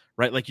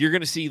 right? Like you're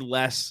going to see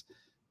less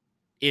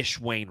Ish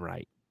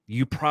Wainwright.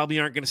 You probably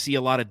aren't going to see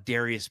a lot of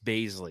Darius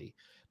Bazley.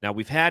 Now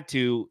we've had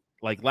to,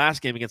 like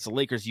last game against the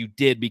Lakers, you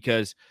did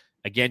because,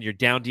 again, you're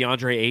down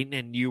DeAndre Ayton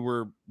and you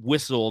were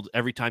whistled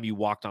every time you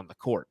walked on the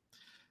court.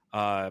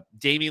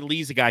 Damian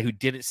Lee's a guy who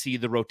didn't see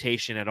the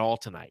rotation at all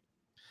tonight.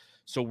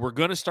 So we're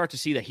going to start to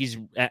see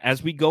that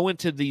as we go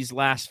into these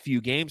last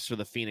few games for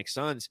the Phoenix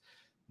Suns,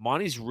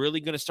 Monty's really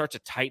going to start to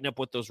tighten up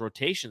what those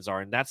rotations are.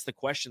 And that's the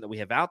question that we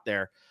have out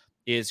there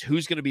is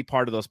who's going to be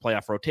part of those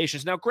playoff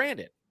rotations. Now,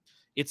 granted,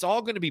 it's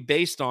all going to be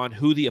based on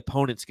who the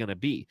opponent's going to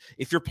be.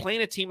 If you're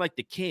playing a team like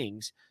the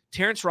Kings,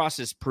 Terrence Ross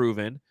has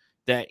proven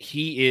that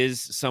he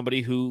is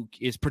somebody who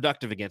is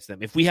productive against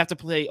them. If we have to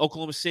play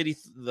Oklahoma City,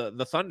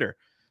 the Thunder,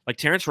 like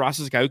Terrence Ross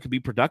is a guy who could be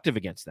productive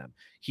against them.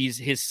 He's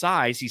his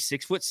size. He's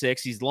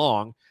 6'6". He's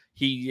long.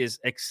 He is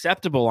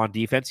acceptable on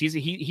defense. He's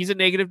a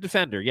negative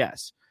defender,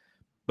 yes,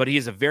 but he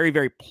is a very,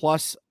 very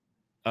plus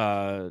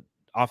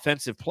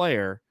offensive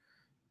player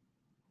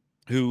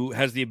who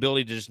has the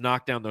ability to just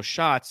knock down those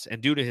shots.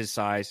 And due to his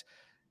size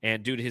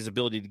and due to his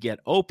ability to get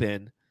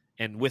open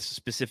and with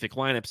specific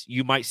lineups,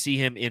 you might see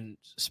him in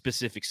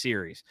specific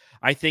series.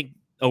 I think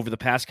over the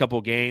past couple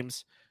of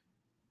games,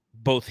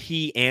 both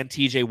he and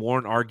TJ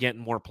Warren are getting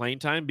more playing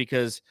time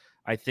because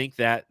I think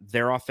that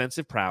their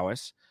offensive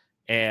prowess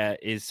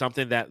is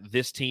something that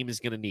this team is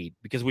going to need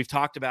because we've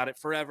talked about it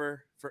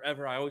forever.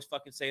 I always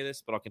fucking say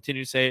this, but I'll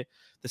continue to say it.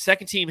 The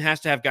second team has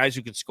to have guys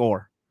who can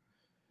score,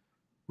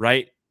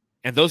 right?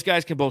 And those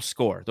guys can both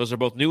score. Those are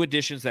both new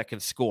additions that can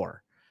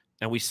score.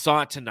 And we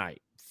saw it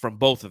tonight from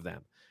both of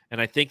them.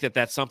 And I think that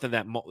that's something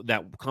that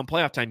come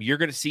playoff time, you're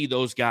going to see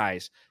those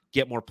guys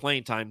get more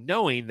playing time,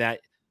 knowing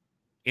that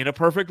in a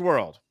perfect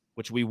world,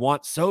 which we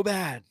want so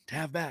bad to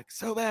have back,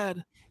 so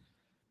bad,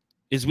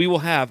 is we will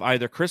have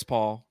either Chris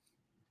Paul,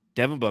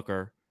 Devin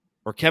Booker,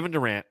 or Kevin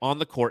Durant on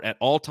the court at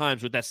all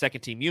times with that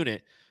second team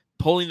unit,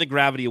 pulling the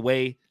gravity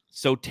away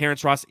so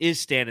Terrence Ross is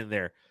standing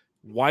there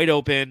wide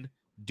open,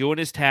 doing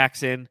his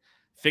taxing,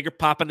 finger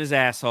popping his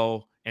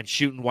asshole, and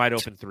shooting wide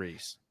open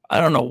threes. I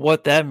don't know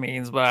what that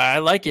means, but I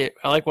like it.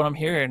 I like what I'm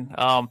hearing.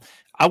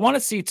 I want to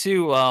see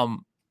too.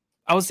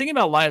 I was thinking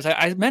about lineups.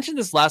 I mentioned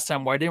this last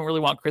time where I didn't really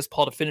want Chris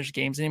Paul to finish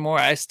games anymore.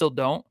 I still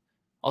don't.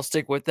 I'll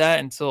stick with that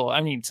until,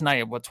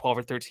 tonight, 12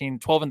 or 13,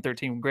 12 and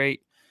 13.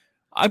 Great.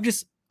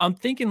 I'm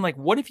thinking like,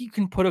 what if you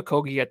can put a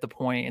Kogi at the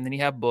point and then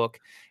you have Book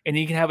and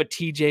then you can have a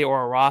TJ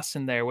or a Ross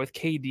in there with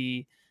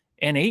KD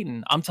and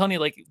Ayton. I'm telling you,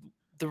 like,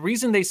 the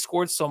reason they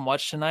scored so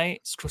much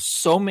tonight,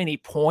 so many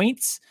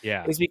points,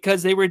 is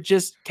because they were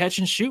just catch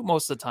and shoot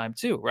most of the time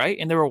too, right?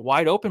 And they were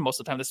wide open most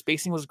of the time. The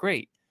spacing was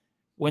great.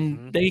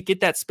 When they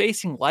get that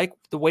spacing, like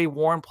the way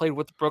Warren played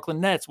with the Brooklyn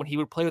Nets, when he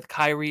would play with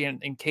Kyrie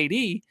and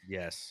KD,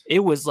 yes,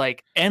 it was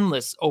like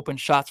endless open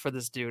shots for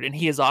this dude. And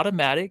he is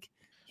automatic.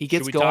 He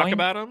gets going. Should we talk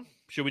about him?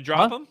 Should we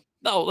drop him?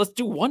 No, let's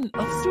do one.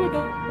 Let's do it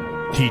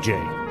now.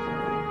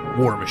 TJ,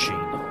 War Machine.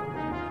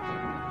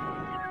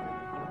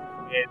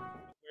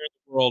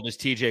 World is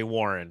TJ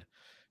Warren.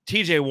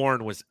 TJ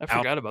Warren was I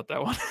forgot about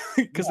that one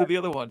because of the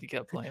other one he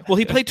kept playing. Well,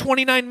 he played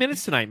 29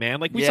 minutes tonight, man.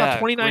 Like we saw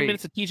 29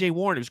 minutes of TJ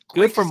Warren. It was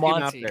great good for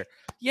Monty out there.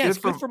 Yes,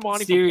 good for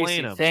Monty for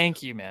playing him.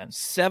 Thank you, man.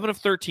 7 of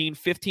 13,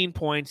 15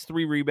 points,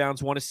 3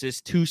 rebounds, 1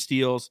 assist, 2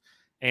 steals,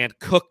 and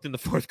cooked in the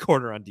fourth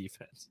quarter on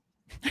defense.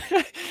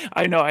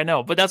 I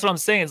know. But that's what I'm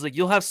saying. Is like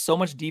you'll have so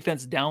much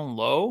defense down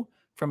low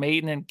from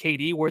Ayton and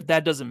KD where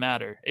that doesn't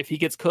matter. If he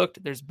gets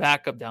cooked, there's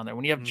backup down there.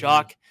 When you have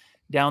Jock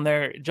down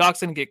there, Jock's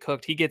gonna get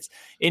cooked. He gets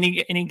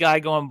any guy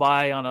going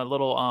by on a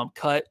little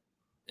cut.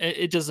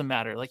 It doesn't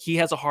matter. Like he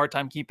has a hard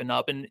time keeping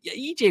up. And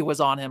EJ was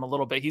on him a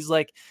little bit. He's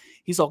like,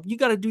 you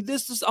got to do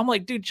this. I'm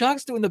like, dude,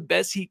 Jock's doing the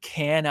best he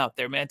can out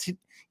there, man.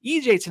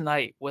 EJ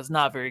tonight was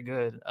not very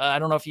good. I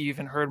don't know if you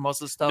even heard most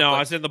of the stuff. No, I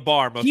was in the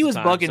bar. He was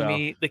bugging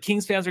me. The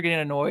Kings fans were getting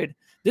annoyed.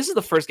 This is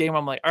the first game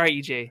I'm like, all right,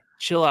 EJ,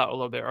 chill out a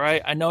little bit. All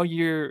right. I know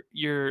you're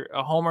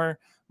a homer,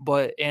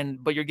 but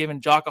you're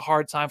giving Jock a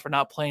hard time for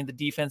not playing the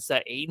defense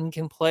that Ayton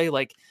can play.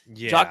 Like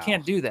Jock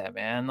can't do that,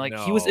 man. Like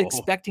he was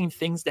expecting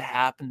things to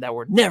happen that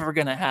were never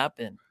going to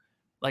happen.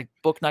 Like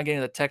Book not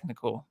getting the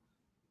technical.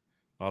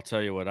 I'll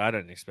tell you what I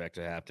didn't expect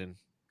to happen.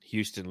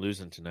 Houston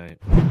losing tonight.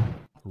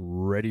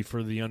 Ready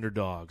for the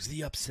underdogs,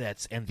 the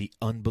upsets, and the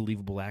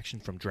unbelievable action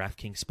from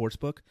DraftKings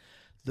Sportsbook?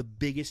 The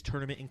biggest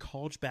tournament in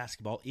college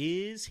basketball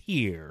is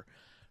here.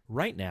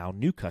 Right now,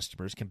 new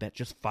customers can bet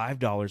just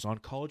 $5 on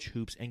college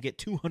hoops and get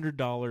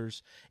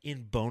 $200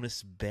 in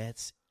bonus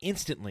bets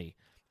instantly.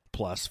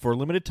 Plus, for a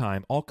limited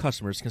time, all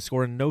customers can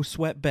score a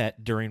no-sweat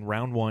bet during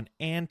round 1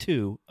 and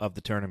 2 of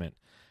the tournament.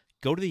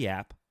 Go to the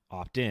app,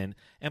 opt in,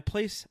 and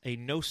place a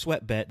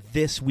no-sweat bet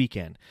this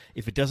weekend.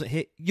 If it doesn't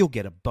hit, you'll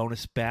get a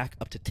bonus back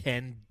up to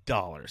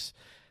 $10.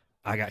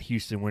 I got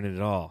Houston winning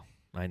it all.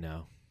 I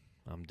know.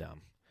 I'm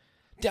dumb.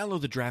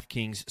 Download the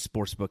DraftKings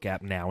Sportsbook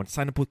app now and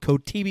sign up with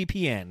code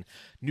TBPN.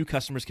 New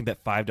customers can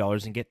bet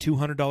 $5 and get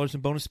 $200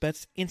 in bonus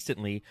bets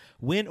instantly,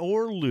 win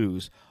or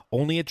lose.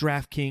 Only at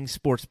DraftKings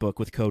Sportsbook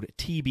with code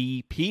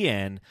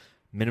TBPN.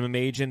 Minimum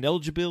age and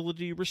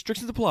eligibility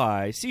restrictions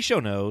apply. See show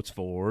notes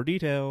for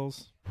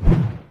details.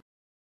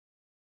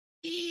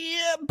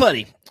 Yeah,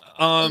 buddy.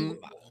 Let's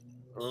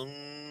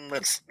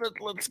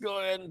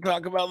go ahead and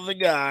talk about the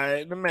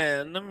guy, the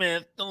man, the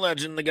myth, the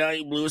legend, the guy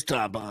who blew his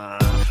top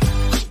off.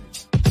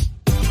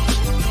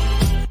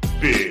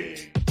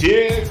 Big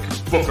Dick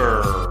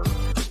Booker.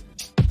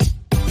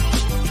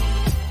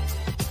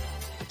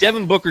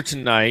 Devin Booker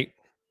tonight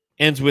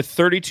ends with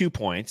 32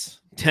 points,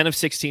 10 of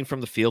 16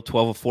 from the field,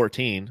 12 of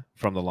 14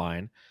 from the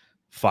line,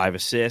 5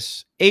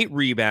 assists, 8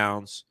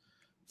 rebounds,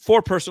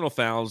 4 personal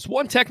fouls,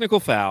 1 technical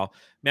foul.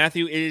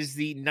 Matthew, it is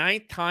the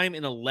 9th time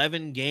in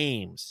 11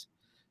 games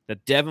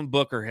that Devin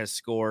Booker has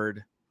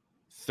scored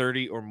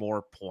 30 or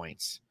more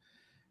points.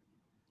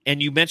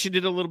 And you mentioned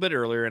it a little bit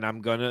earlier, and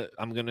I'm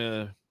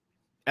gonna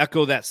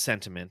echo that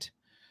sentiment.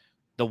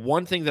 The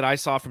one thing that I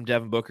saw from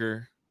Devin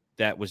Booker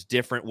that was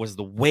different was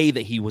the way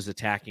that he was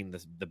attacking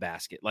the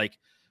basket. Like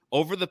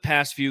over the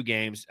past few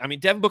games, I mean,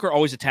 Devin Booker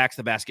always attacks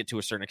the basket to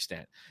a certain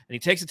extent, and he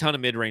takes a ton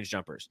of mid-range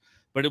jumpers.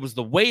 But it was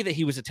the way that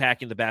he was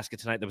attacking the basket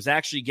tonight that was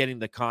actually getting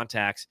the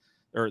contacts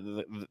or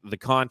the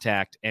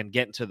contact and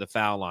getting to the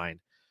foul line.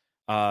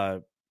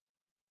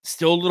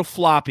 Still a little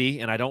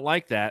floppy, and I don't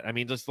like that. I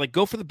mean, just like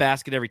go for the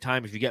basket every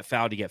time. If you get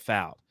fouled, you get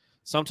fouled.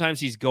 Sometimes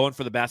he's going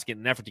for the basket in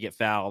an effort to get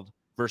fouled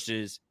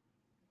versus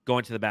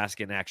going to the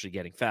basket and actually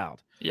getting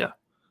fouled. Yeah.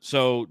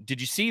 So did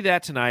you see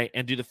that tonight?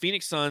 And do the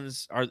Phoenix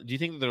Suns, do you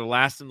think they're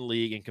last in the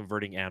league in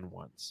converting and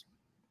ones?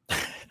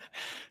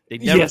 They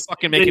never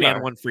fucking make an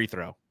and one free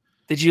throw.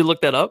 Did you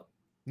look that up?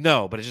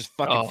 No, but it just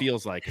fucking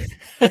feels like it.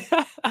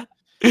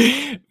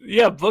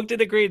 Yeah, Book did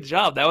a great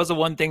job. That was the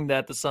one thing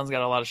that the Suns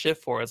got a lot of shit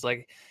for. It's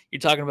like you're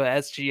talking about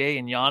SGA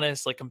and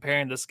Giannis, like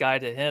comparing this guy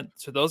to him,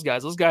 to those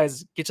guys. Those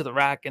guys get to the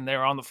rack and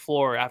they're on the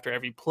floor after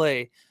every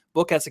play.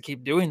 Book has to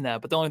keep doing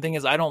that. But the only thing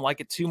is I don't like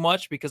it too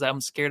much because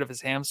I'm scared of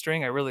his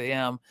hamstring. I really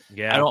am.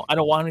 Yeah. I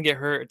don't want him to get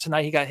hurt.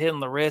 Tonight he got hit in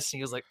the wrist and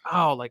he was like,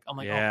 oh, like I'm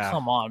like, oh,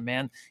 come on,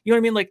 man. You know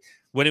what I mean? Like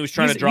when he was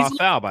trying to draw a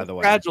foul, by the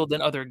way. Fragile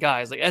than other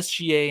guys. Like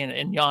SGA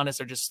and Giannis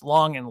are just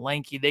long and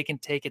lanky. They can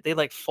take it. They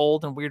like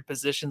fold in weird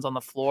positions on the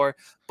floor.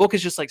 Book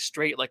is just like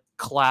straight, like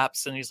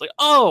collapse. And he's like,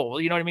 oh,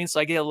 you know what I mean? So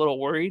I get a little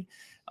worried.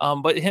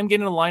 But him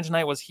getting the line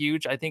tonight was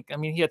huge. I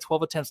mean, he had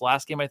 12 attempts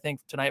last game. I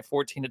think tonight,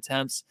 14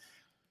 attempts.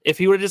 If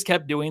he would have just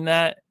kept doing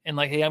that and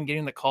like, hey, I'm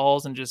getting the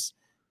calls and just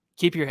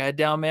keep your head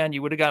down, man,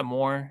 you would have got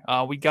more.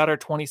 We got our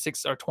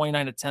 26 or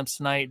 29 attempts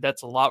tonight.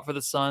 That's a lot for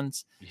the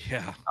Suns.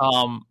 Yeah.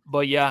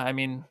 But yeah, I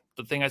mean,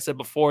 the thing I said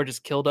before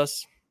just killed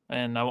us,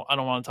 and I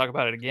don't want to talk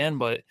about it again.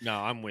 But no,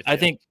 I'm with you.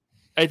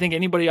 I think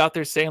anybody out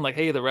there saying like,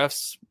 "Hey, the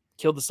refs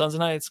killed the Suns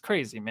tonight," it's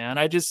crazy, man.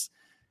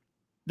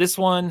 This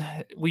one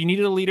we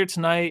needed a leader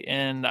tonight,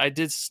 and I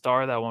did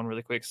star that one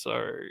really quick.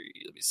 Sorry,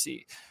 let me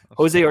see.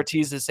 Jose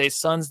Ortiz to say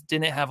Suns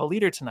didn't have a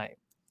leader tonight,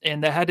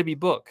 and that had to be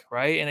Book,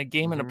 right? In a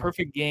game, in a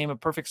perfect game, a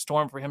perfect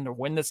storm for him to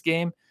win this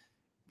game.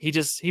 He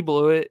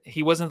blew it.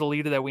 He wasn't the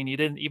leader that we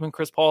needed, even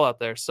Chris Paul out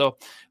there. So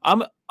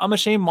I'm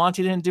ashamed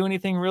Monty didn't do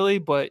anything really,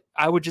 but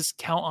I would just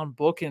count on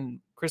Book and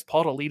Chris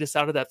Paul to lead us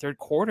out of that third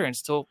quarter and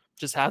still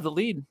just have the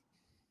lead.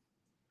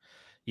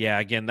 Yeah,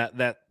 again,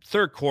 that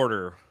third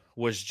quarter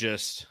was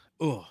just,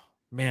 oh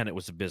man, it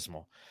was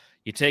abysmal.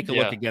 You take a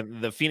look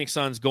again, the Phoenix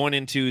Suns going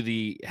into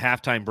the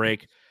halftime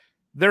break,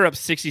 they're up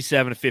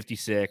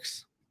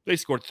 67-56. They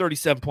scored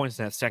 37 points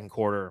in that second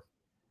quarter.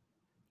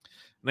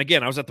 And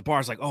again, I was at the bar. I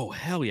was like, "Oh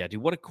hell yeah, dude!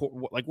 What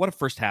a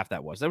first half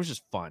that was. That was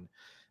just fun."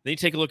 Then you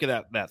take a look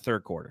at that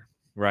third quarter,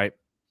 right?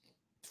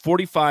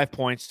 45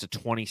 points to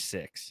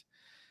 26.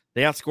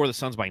 They outscore the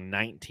Suns by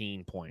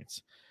 19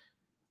 points.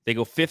 They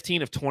go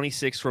 15 of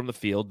 26 from the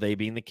field, they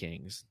being the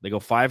Kings. They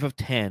go 5 of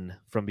 10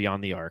 from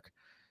beyond the arc,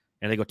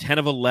 and they go 10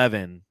 of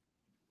 11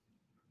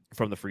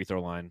 from the free throw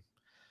line.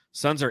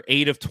 Suns are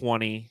 8 of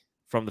 20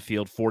 from the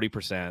field,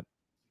 40%.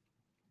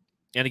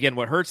 And again,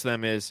 what hurts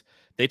them is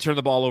they turn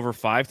the ball over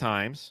 5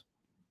 times,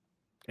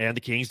 and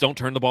the Kings don't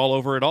turn the ball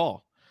over at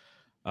all.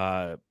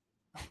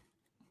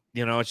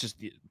 It's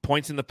just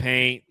points in the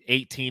paint,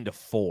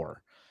 18-4.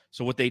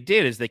 So what they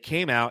did is they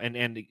came out,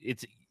 and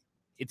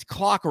it's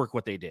clockwork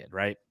what they did,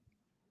 right?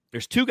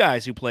 There's 2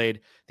 guys who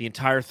played the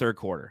entire third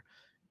quarter.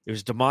 It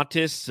was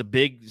DeMontis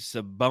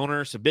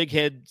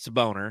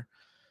Sabonis,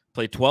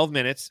 played 12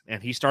 minutes,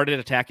 and he started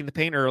attacking the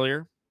paint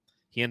earlier.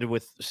 He ended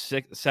with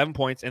 7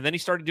 points, and then he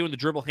started doing the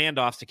dribble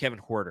handoffs to Kevin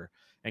Huerter.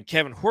 And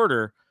Kevin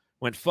Huerter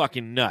went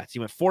fucking nuts. He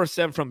went 4 of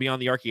 7 from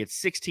beyond the arc. He had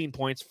 16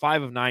 points,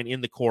 5 of 9 in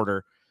the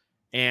quarter.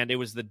 And it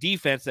was the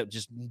defense that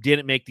just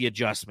didn't make the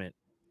adjustment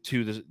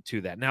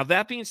to that. Now,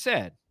 that being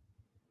said,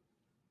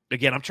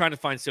 again, I'm trying to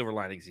find silver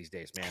linings these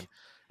days, man.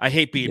 I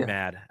hate being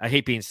mad. I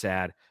hate being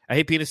sad. I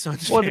hate being a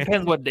Suns fan. Well, it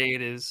depends what day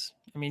it is.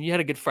 I mean, you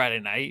had a good Friday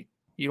night.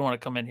 You don't want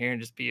to come in here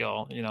and just be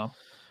all,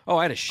 Oh,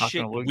 I had a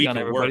shit week at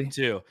everybody. work,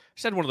 too. I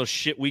just had one of those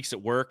shit weeks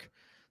at work.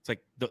 It's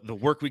like the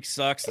work week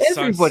sucks. The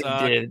Everybody Suns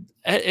suck. did.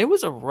 It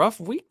was a rough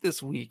week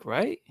this week,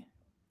 right?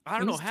 I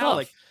don't know was how. tough.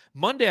 Like,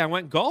 Monday, I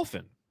went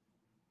golfing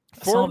I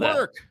for saw that.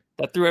 work.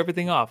 That threw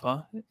everything off,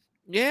 huh?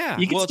 Yeah.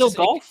 You can Well, still it's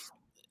just- golf?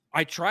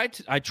 I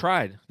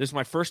tried. This is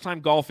my first time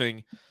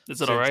golfing.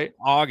 Is it all right?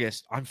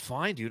 August. I'm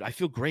fine, dude. I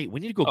feel great. We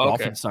need to go Oh,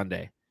 golfing okay.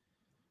 Sunday.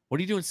 What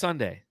are you doing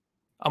Sunday?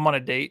 I'm on a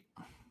date.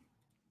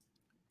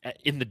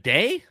 In the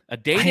day? A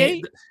day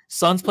date?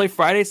 Suns play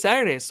Friday,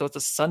 Saturday, so it's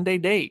a Sunday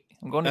date.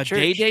 I'm going to A church.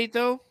 day date,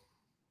 though?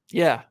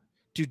 Yeah.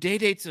 Dude, day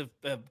dates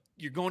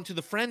you're going to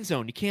the friend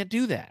zone. You can't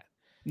do that.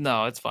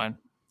 No, it's fine.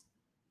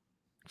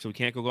 So we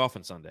can't go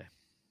golfing Sunday.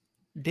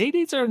 Day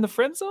dates are in the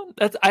friend zone?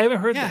 I haven't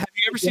heard Yeah. that. Have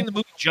you ever seen the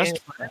movie Just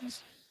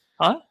Friends?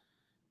 Huh?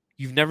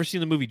 You've never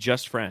seen the movie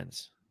Just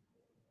Friends?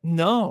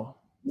 No.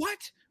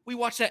 What? We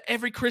watch that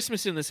every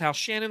Christmas in this house.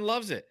 Shannon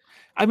loves it.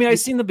 I mean, I've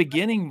seen the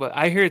beginning, but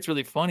I hear it's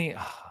really funny.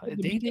 A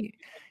day date?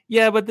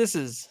 Yeah, but this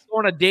is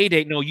On a day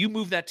date, no, you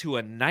move that to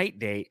a night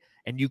date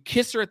and you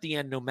kiss her at the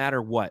end no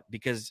matter what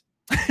because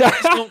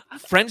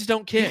friends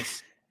don't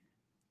kiss.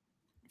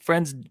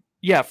 friends.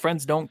 Yeah,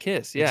 friends don't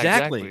kiss. Yeah,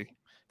 exactly.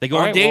 They go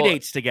All on right, day well,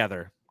 dates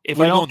together. If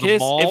We I go don't to the kiss,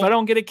 mall. if I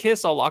don't get a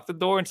kiss, I'll lock the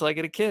door until I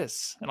get a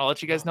kiss, and I'll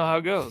let you guys know how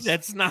it goes.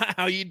 That's not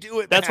how you do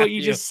it. That's what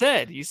you Matthew. just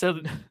said. You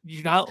said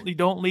you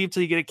don't leave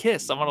till you get a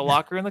kiss. I'm gonna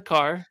lock her in the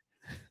car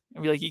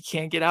and be like, you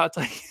can't get out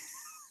till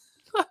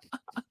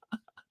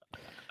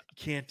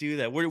Can't do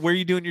that. Where are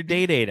you doing your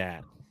day date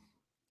at?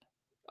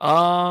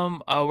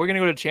 we're gonna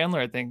go to Chandler,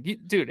 I think.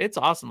 Dude, it's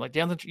awesome. Like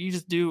down you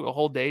just do a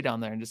whole day down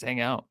there and just hang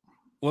out.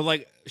 Well,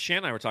 like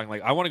Shannon and I were talking,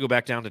 like I want to go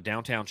back down to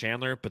downtown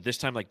Chandler, but this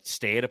time like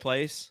stay at a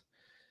place.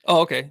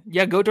 Oh, okay.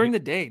 Yeah, go during the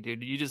day,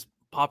 dude. You just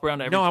pop around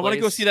to every No, I want to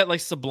go place. see that like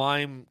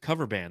Sublime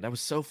cover band. That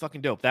was so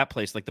fucking dope. That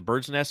place, like the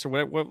Bird's Nest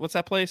or what's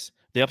that place?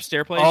 The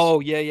upstairs place? Oh,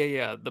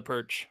 yeah. The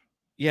Perch.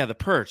 Yeah, the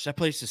Perch. That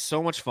place is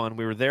so much fun.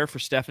 We were there for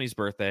Stephanie's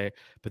birthday,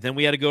 but then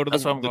we had to go to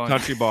That's where the I'm going.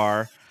 country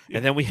bar,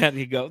 and then we had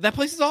to go. That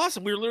place is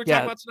awesome. We were literally talking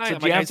Yeah. about tonight. So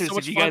I'm like, I had so if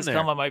much you fun guys there.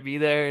 come, I might be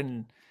there,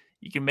 and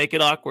you can make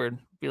it awkward.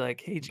 Be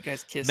like, hey, did you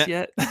guys kiss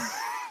yet?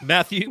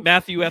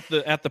 Matthew at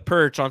the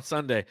Perch on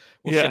Sunday.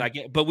 Well, Yeah.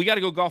 shit, but we got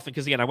to go golfing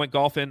because again, I went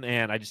golfing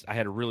and I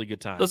had a really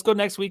good time. Let's go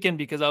next weekend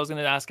because I was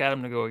going to ask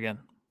Adam to go again.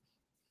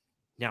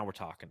 Now we're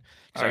talking.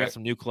 All So I got right.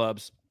 some new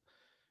clubs,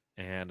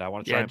 and I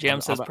want to try. Yeah, and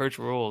Jam says I'm Perch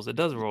rules. It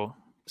does rule.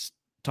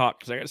 talk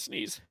because I got to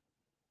sneeze.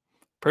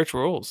 Perch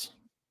rules.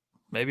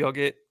 Maybe I'll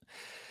get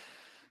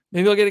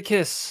a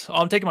kiss. Oh,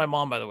 I'm taking my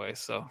mom, by the way.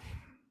 So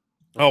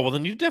Oh well,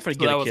 then you definitely So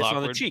get that a was kiss on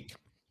the awkward. cheek.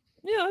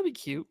 yeah, that'd be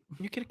cute.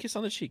 You get a kiss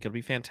on the cheek. It'll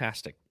be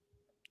fantastic.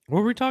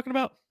 What were we talking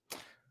about?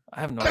 I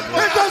have no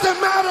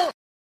idea.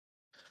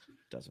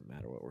 Doesn't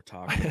matter what we're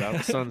talking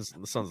about.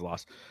 The Suns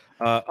lost.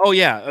 Oh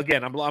yeah.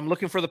 Again, I'm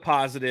looking for the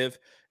positive,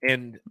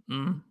 and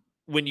Mhm.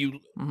 when you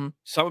Mhm.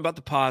 something about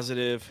the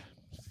positive.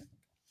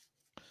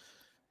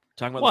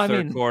 Talking about Well, the I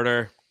third mean-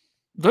 quarter.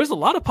 There's a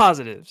lot of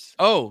positives.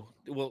 Oh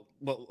well.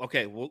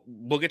 Okay.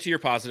 We'll get to your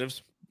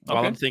positives while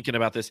Okay. I'm thinking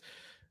about this.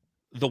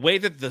 The way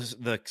that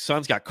the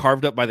Suns got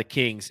carved up by the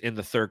Kings in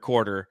the third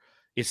quarter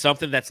is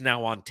something that's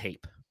now on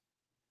tape.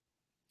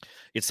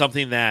 It's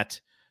something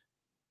that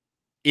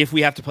if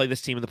we have to play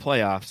this team in the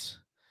playoffs,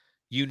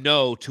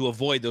 to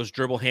avoid those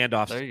dribble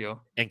handoffs There you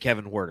go. and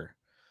Kevin Huerter.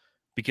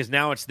 Because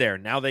now it's there.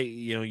 Now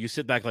you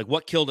sit back like,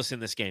 what killed us in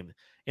this game?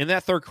 In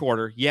that third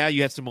quarter, yeah,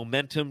 you had some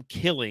momentum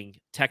killing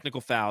technical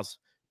fouls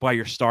by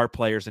your star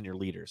players and your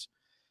leaders.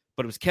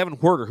 But it was Kevin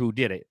Huerter who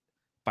did it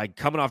by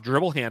coming off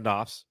dribble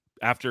handoffs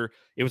after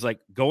it was like,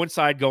 go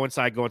inside, go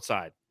inside, go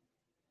inside.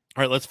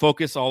 All right, let's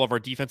focus all of our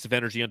defensive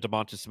energy on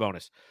Domantas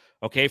Sabonis.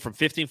 Okay, from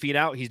 15 feet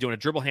out, he's doing a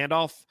dribble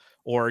handoff,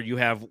 or you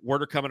have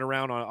Huerter coming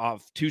around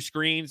off two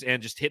screens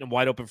and just hitting him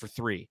wide open for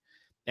three.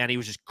 And he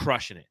was just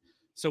crushing it.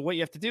 So what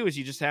you have to do is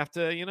you just have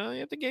to, you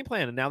have to game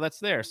plan, and now that's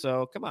there.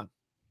 So come on.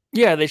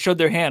 Yeah, they showed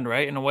their hand,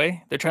 right? In a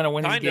way, they're trying to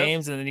win these Kind of.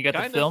 games, and then you got the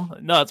Kind of. film.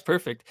 No, it's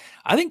perfect.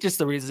 I think just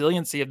the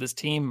resiliency of this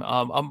team,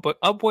 towards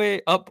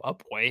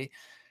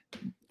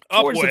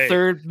the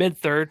third, mid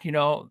third.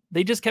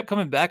 They just kept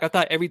coming back. I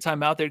thought every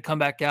time out they'd come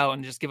back out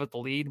and just give up the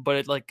lead,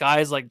 but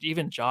guys like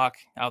even Jock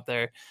out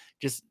there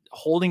just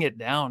holding it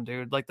down,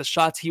 dude. Like the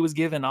shots he was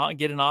getting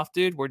off,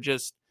 dude, were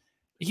just.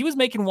 He was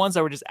making ones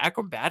that were just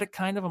acrobatic,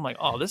 kind of. I'm like,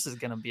 oh, this is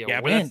gonna be a Yeah,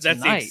 win but that's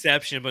the tonight,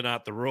 exception, but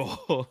not the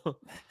rule.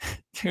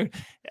 dude.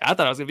 I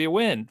thought it was gonna be a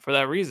win for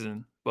that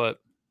reason, but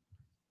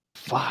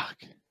Fuck.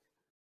 here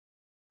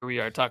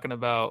we are talking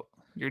about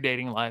your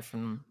dating life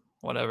and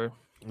whatever.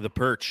 The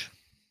Perch,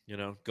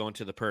 going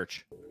to the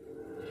Perch.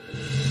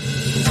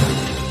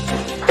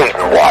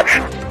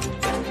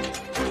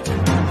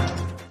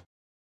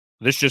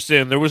 This just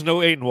in, there was no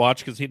Aiden watch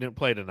because he didn't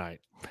play tonight.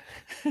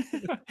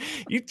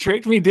 You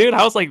tricked me, dude.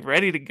 I was like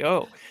ready to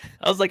go.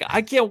 I was like,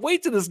 I can't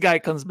wait till this guy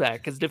comes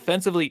back because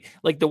defensively,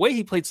 like the way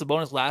he played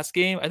Sabonis last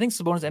game, I think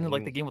Sabonis ended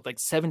like the game with like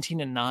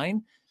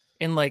 17-9,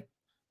 and like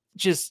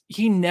just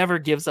he never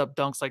gives up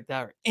dunks like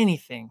that or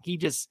anything.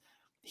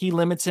 He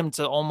limits him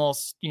to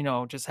almost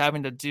just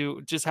having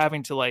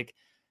to like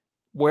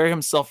wear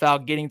himself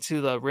out getting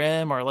to the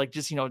rim or like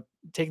just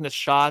taking the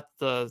shot,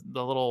 the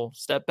little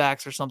step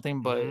backs or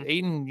something. But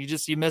Ayton,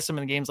 you miss him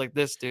in games like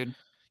this, dude.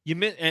 You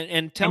miss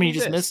and tell me you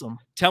just miss him.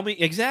 Tell me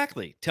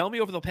exactly. Tell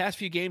me over the past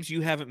few games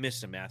you haven't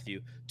missed him,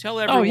 Matthew. Tell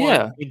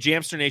everyone in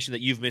Jamster Nation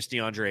that you've missed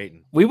DeAndre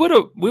Ayton. We would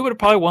have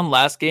probably won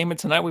last game, and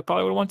tonight we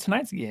probably would have won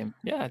tonight's game.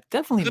 Yeah,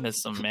 definitely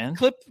missed him, man.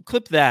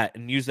 Clip that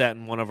and use that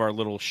in one of our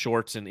little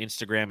shorts and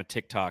Instagram and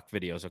TikTok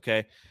videos.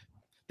 Okay,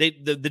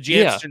 the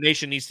Jamster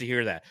Nation needs to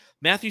hear that.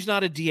 Matthew's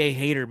not a DA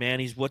hater, man.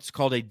 He's what's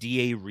called a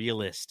DA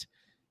realist.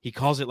 He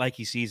calls it like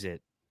he sees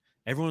it.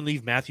 Everyone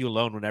leave Matthew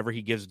alone whenever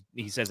he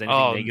says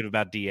anything negative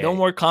about DA. No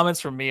more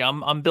comments from me.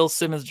 I'm Bill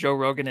Simmons, Joe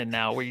Rogan, and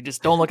now where you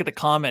just don't look at the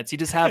comments. You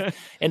just have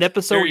an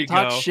episode where you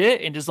talk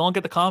shit and just don't look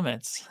at the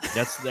comments.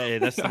 That's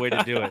the way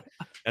to do it.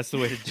 That's the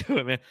way to do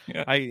it, man.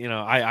 Yeah.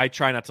 I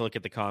try not to look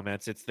at the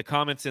comments. It's the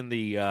comments in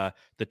the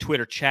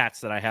Twitter chats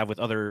that I have with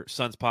other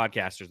Suns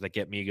podcasters that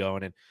get me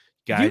going. And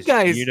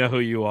guys, you know who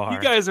you are.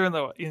 You guys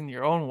are in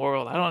your own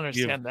world. I don't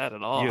understand that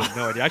at all. You have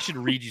no idea. I should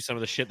read you some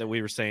of the shit that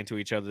we were saying to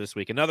each other this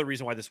week. Another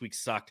reason why this week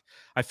sucked.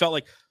 I felt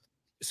like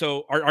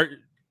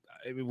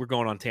we're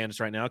going on tangents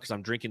right now because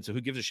I'm drinking. So who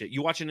gives a shit?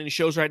 You watching any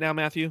shows right now,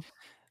 Matthew?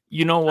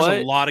 You know what?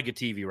 There's a lot of good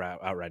TV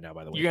out right now.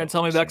 By the way, you're gonna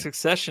tell me about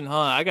Succession, huh?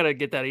 I gotta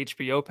get that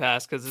HBO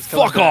pass because it's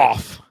fuck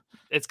off.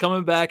 It's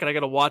coming back, and I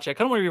gotta watch it. I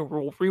kind of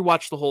want to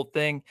rewatch the whole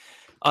thing.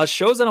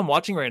 Shows that I'm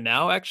watching right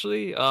now,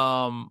 actually.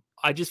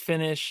 I just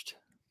finished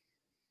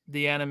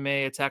the anime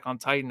Attack on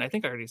Titan. I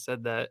think I already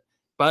said that,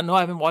 but no,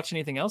 I haven't watched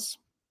anything else.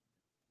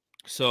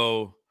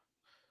 So,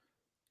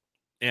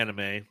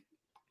 anime,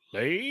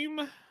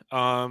 lame.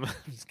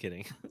 Just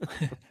kidding,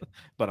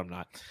 but I'm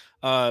not.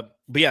 But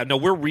yeah, no,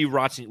 we're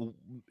rewatching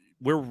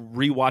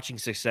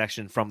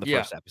Succession from the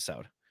first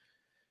episode.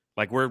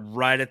 Like we're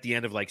right at the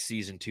end of like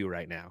season 2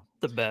 right now.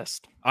 The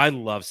best. I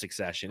love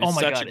Succession. It's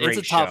such a great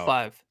it's a top show.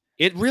 5.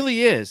 It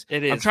really is.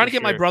 It is. I'm trying to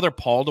get my brother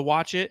Paul to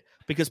watch it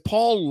because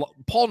Paul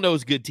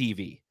knows good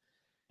TV.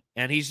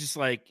 And he's just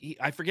like,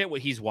 I forget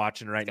what he's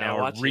watching right now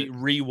or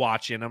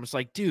rewatching. I'm just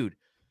like, dude,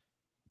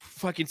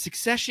 fucking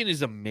Succession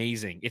is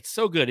amazing. It's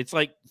so good. It's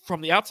like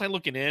from the outside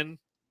looking in,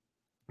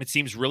 it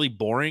seems really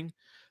boring,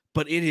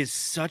 but it is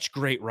such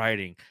great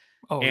writing.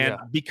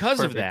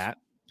 Because of that,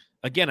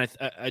 again,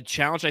 a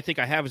challenge I think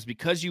I have is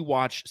because you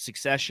watch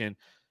Succession,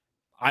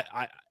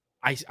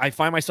 I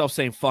find myself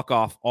saying fuck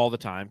off all the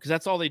time because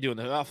that's all they do. And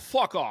they're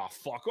fuck off,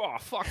 fuck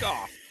off, fuck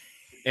off.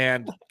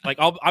 And like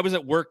I was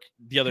at work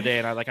the other day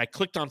and I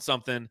clicked on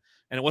something and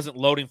it wasn't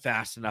loading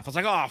fast enough. I was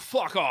like, oh,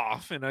 fuck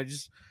off. And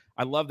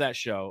I love that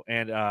show.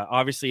 And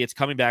obviously it's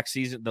coming back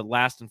the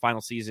last and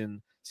final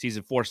season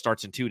 4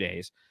 starts in 2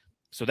 days.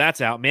 So that's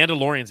out.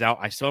 Mandalorian's out.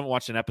 I still haven't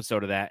watched an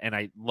episode of that. And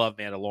I love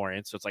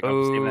Mandalorian. So it's like,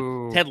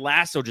 Ted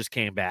Lasso just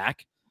came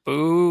back.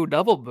 Boo,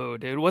 double boo,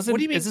 dude. What do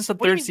you mean? Is this the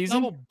third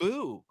season? Double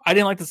boo. I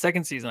didn't like the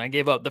second season. I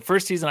gave up. The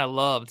first season I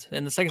loved,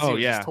 and the second season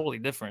was just totally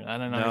different. I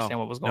didn't understand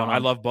what was going on. I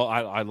love both.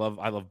 I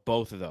love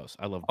both of those.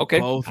 I love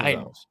both of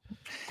those.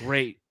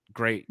 Great.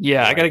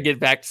 Yeah, I got to get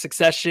back to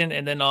Succession,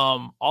 and then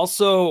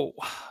also,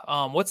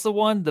 what's the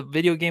one? The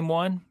video game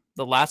one,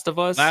 The Last of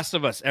Us. Last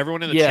of Us.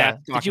 Everyone in the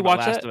chat. Did you watch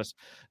Last of Us?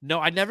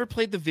 No, I never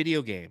played the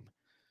video game.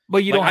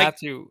 But you don't have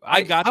to.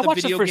 I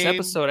watched the first game.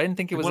 episode. I didn't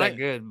think it was that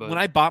good. But when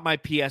I bought my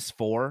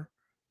PS4.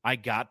 I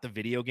got the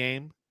video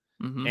game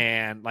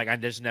and like I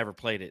just never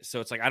played it. So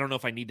it's like I don't know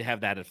if I need to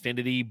have that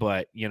affinity,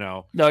 but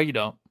No, you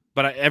don't.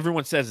 But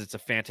everyone says it's a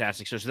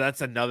fantastic show. So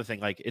that's another thing.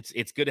 Like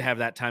it's good to have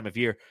that time of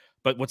year.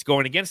 But what's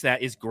going against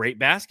that is great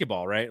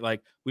basketball, right?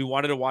 Like we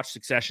wanted to watch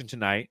Succession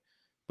tonight,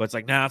 but it's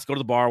like, let's go to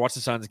the bar, watch the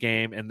Suns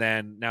game, and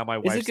then now my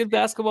wife. Is it good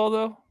basketball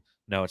though?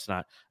 No, it's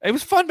not. It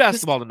was fun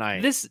basketball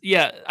tonight.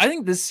 I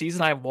think this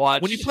season I've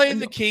watched. When you play in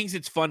the Kings,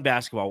 it's fun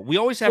basketball. We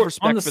always have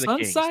respect for the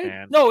Kings, side?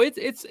 Man. No,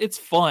 it's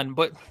fun,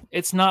 but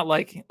it's not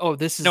like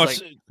this is like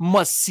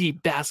must see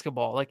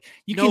basketball. Like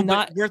you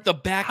cannot. We're at the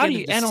back. How do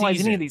you analyze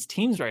any of these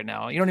teams right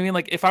now? You know what I mean?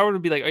 Like if I were to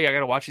be like, I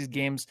got to watch these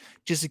games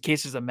just in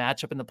case there's a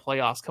matchup in the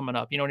playoffs coming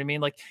up. You know what I mean?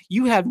 Like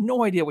you have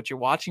no idea what you're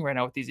watching right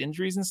now with these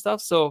injuries and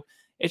stuff. So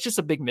it's just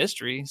a big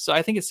mystery. So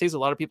I think it saves a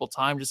lot of people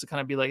time just to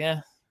kind of be like,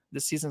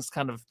 this season's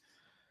kind of.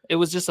 It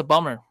was just a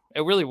bummer.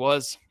 It really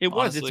was. It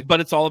was.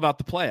 But it's all about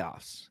the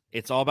playoffs.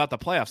 It's all about the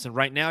playoffs. And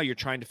right now you're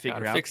trying to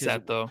figure out fix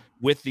that though.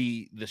 With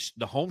the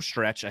home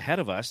stretch ahead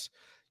of us,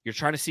 you're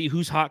trying to see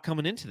who's hot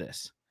coming into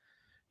this.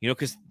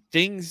 Because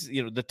things,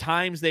 the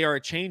times they are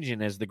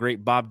changing, as the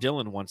great Bob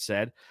Dylan once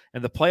said.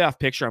 And the playoff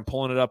picture, I'm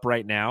pulling it up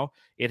right now,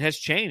 it has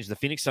changed. The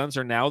Phoenix Suns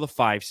are now the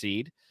 5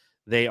 seed.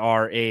 They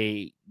are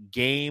a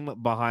game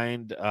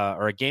behind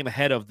or a game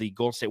ahead of the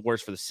Golden State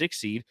Warriors for the 6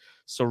 seed.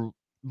 So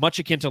much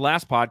akin to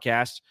last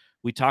podcast,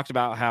 We talked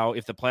about how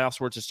if the playoffs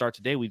were to start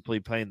today, we'd be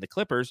playing the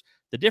Clippers.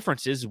 The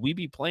difference is we'd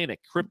be playing at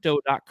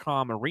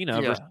Crypto.com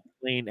Arena versus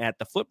playing at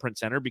the Footprint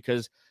Center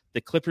because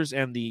the Clippers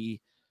and the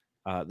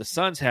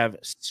Suns have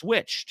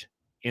switched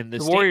in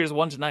this. The Warriors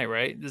won tonight,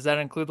 right? Does that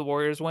include the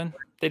Warriors win?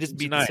 They just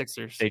beat the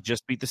Sixers. They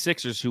just beat the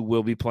Sixers, who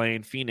will be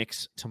playing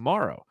Phoenix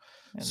tomorrow.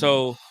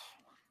 So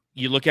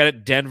you look at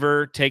it,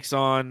 Denver takes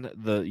on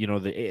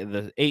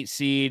the 8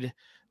 seed,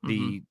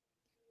 the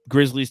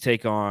Grizzlies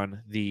take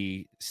on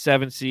the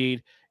 7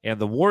 seed, and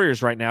the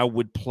Warriors right now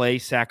would play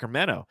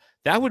Sacramento.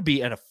 That would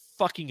be a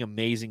fucking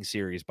amazing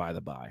series, by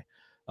the by.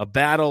 A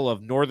battle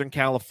of Northern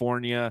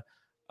California,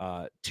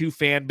 2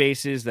 fan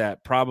bases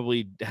that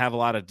probably have a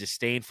lot of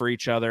disdain for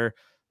each other.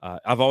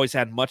 I've always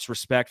had much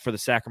respect for the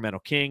Sacramento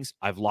Kings.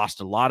 I've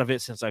lost a lot of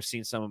it since I've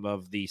seen some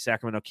of the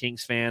Sacramento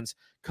Kings fans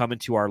come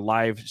into our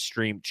live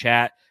stream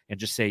chat and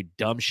just say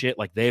dumb shit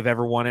like they've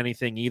ever won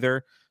anything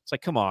either. It's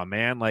like, come on,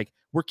 man. Like,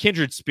 we're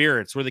kindred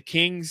spirits. We're the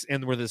Kings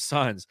and we're the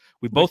Suns.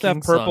 We both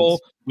have purple.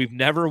 Suns. We've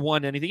never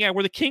won anything. Yeah,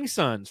 we're the King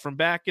Suns from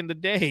back in the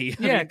day.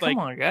 Yeah, come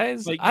on,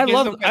 guys. Like, I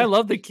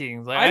love the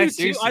Kings. Like, I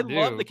do too. I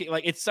love the Kings.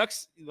 Like, it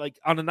sucks. Like,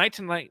 on a night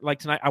tonight, like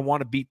tonight, I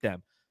want to beat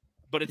them.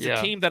 But it's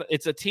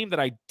a team that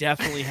I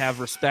definitely have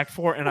respect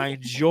for and I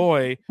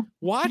enjoy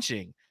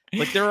watching.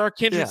 Like, there are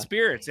kindred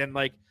spirits, and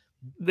like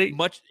it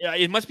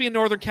must be a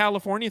Northern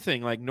California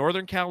thing. Like,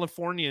 Northern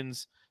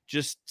Californians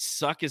just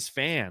suck as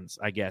fans,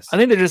 I guess. I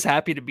think they're just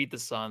happy to beat the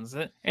Suns.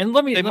 And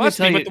let me tell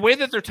you, but the way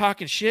that they're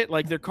talking shit,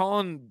 like they're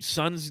calling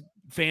Suns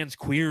fans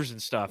queers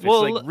and stuff. It's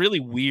like really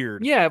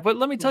weird. Yeah, but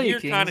let me tell you,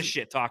 kind of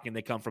shit talking.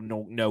 They come from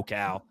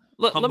NoCal,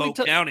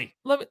 Humboldt County.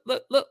 Let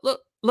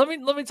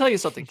me tell you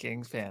something,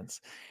 Kings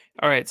fans.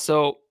 All right,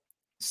 so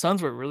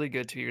Suns were really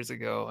good 2 years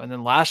ago, and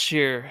then last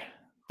year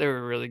they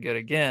were really good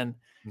again.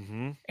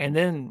 And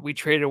then we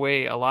traded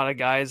away a lot of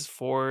guys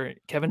for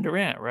Kevin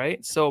Durant,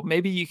 right? So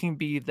maybe you can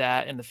be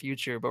that in the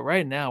future, but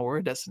right now we're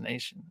a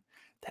destination.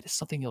 That is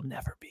something you'll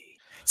never be.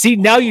 See,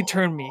 now you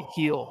turn me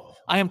heel.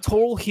 I am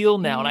total heel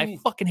now, and I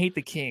fucking hate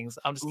the Kings.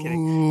 I'm just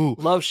kidding.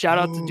 Love, shout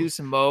out to Deuce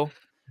and Mo.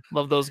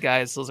 Love those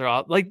guys. Those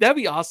are like, that'd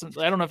be awesome.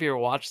 I don't know if you ever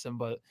watched them,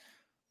 but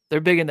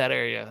they're big in that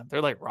area.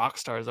 They're like rock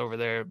stars over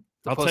there.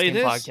 I'll tell you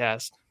this.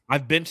 Podcast.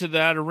 I've been to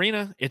that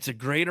arena. It's a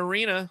great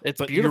arena. It's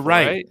beautiful. You're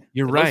right.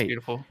 You're right.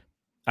 Beautiful.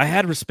 I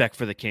had respect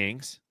for the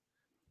Kings,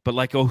 but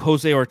like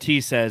Jose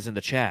Ortiz says in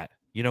the chat,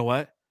 you know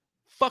what?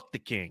 Fuck the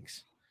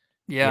Kings.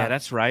 Yeah,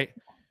 that's right.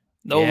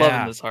 No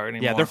love in this heart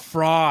anymore. Yeah, they're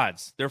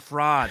frauds. They're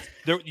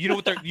you know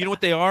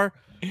what they are?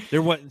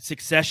 They're what in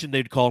Succession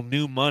they'd call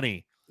new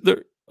money.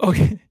 They're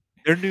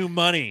new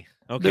money.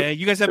 Okay,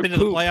 you guys haven't been to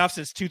the playoffs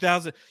since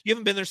 2000. You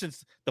haven't been there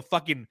since the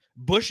fucking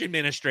Bush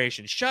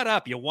administration. Shut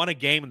up. You won a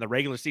game in the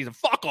regular season.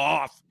 Fuck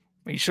off.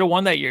 You should have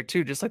won that year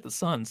too, just like the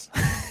Suns.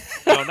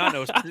 No, not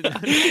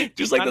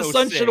just like the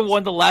Suns should have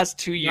won the last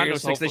 2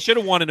 years. They should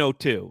have won in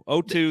 02.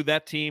 02,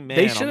 that team, man.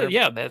 They should have.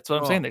 Yeah, that's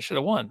what I'm saying. They should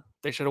have won.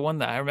 They should have won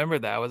that. I remember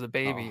that. I was a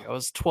baby. I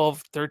was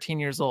 12, 13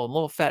 years old. A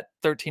little fat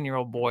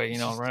 13-year-old boy,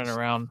 running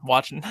around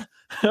watching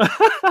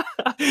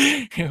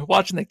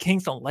watching the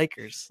Kings on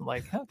Lakers.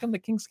 Like, how come the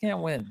Kings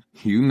can't win?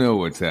 You know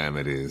what time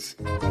it is.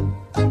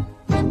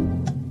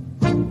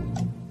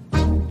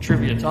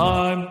 Trivia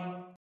time.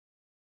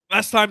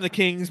 Last time the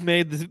Kings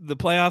made the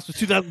playoffs was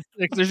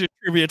 2006. There's your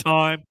trivia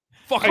time.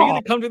 Fuck. Are you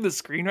gonna come to the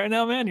screen right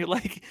now, man? You're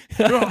like,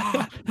 you know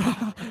what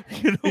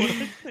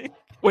I think?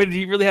 Wait, did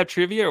you really have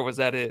trivia, or was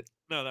that it?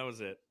 No, that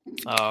was it.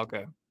 Oh,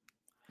 okay.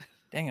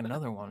 Dang,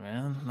 another one,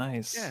 man.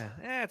 Nice.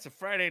 Yeah. It's a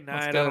Friday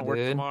night. I don't work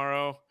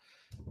tomorrow.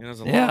 It's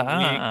a long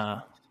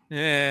week.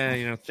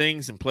 Yeah,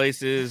 things and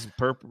places,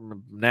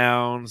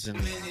 nouns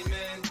and.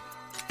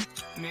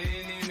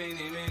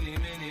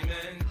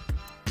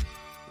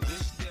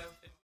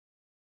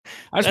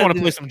 I just want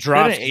to play some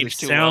drops. They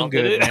sound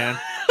good, man.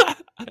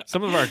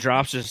 Some of our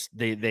drops just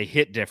they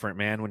hit different,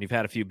 man. When you've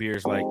had a few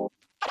beers, like.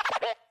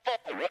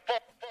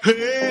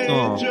 Hey,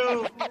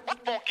 Joe.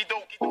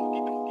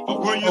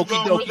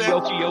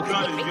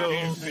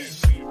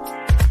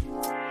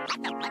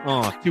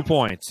 Oh, 2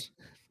 points.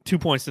 2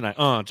 points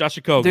tonight. Josh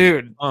Jacoby.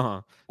 Dude.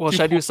 Well,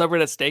 should I do a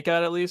subreddit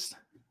stakeout at least?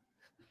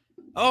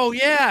 Oh,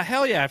 yeah.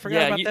 Hell yeah. I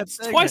forgot about that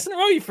segment. Twice in a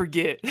row you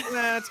forget.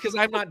 That's because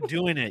I'm not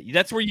doing it.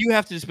 That's where you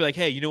have to just be like,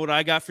 hey, you know what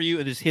I got for you?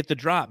 And just hit the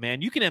drop,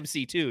 man. You can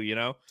MC too,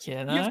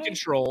 Can you have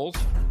controls.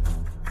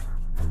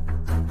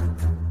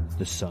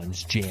 The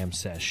Suns Jam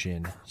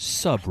Session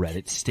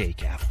subreddit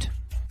stakeout.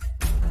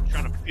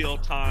 Trying to fill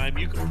time.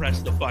 You can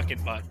press the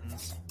fucking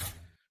buttons.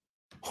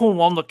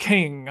 Oh, I'm the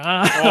king.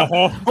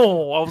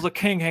 Oh, I was a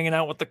king hanging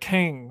out with the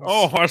kings.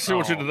 Oh, I see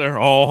what you did there.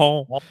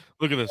 Oh,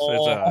 look at this.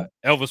 It's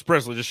Elvis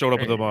Presley just showed up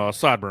with them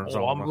sideburns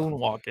on. I'm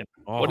moonwalking.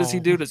 What does he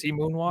do? Does he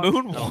moonwalk?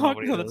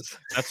 Moonwalk? No,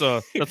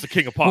 that's the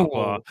king of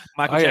pop.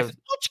 Michael Jackson.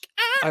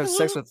 I have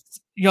sex with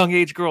young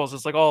age girls.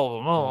 It's like all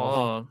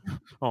of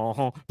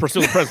them.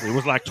 Priscilla Presley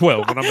was like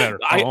 12 when I met her.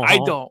 I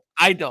don't.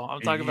 I'm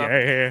talking about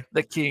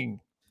the king.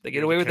 They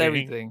get away with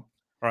everything.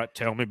 All right,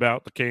 tell me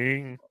about the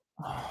king.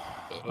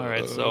 All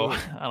right, so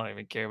I don't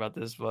even care about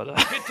this, but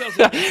It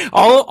doesn't.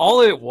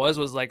 all it was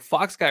like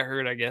Fox got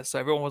hurt, I guess. So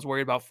everyone was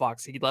worried about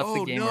Fox. He left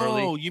the game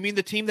early. You mean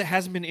the team that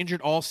hasn't been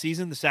injured all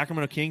season, the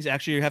Sacramento Kings,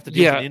 actually have to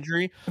deal with an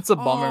injury? It's a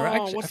bummer. Oh,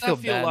 Actually, what's I feel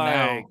that feel bad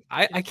like?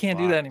 now. I can't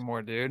do that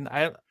anymore, dude.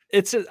 I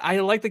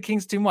like the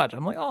Kings too much.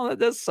 I'm like, oh, that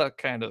does suck,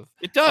 kind of.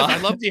 It does. I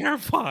love De'Aaron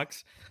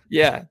Fox.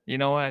 Yeah, you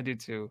know what? I do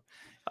too.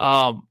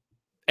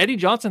 Eddie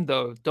Johnson,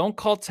 though, don't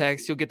call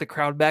text. You'll get the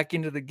crowd back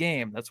into the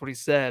game. That's what he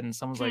said. And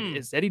someone's like,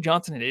 is Eddie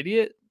Johnson an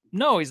idiot?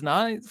 No, he's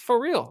not. He's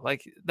for real.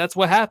 Like, that's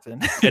what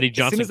happened. Eddie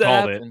Johnson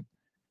called it.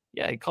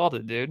 Yeah, he called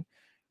it, dude.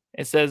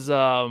 It says,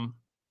 the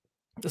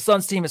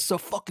Suns team is so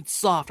fucking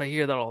soft. I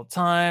hear that all the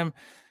time.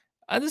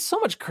 There's so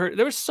much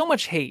there was so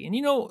much hate. And,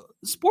 you know,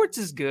 sports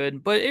is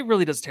good, but it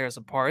really does tear us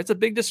apart. It's a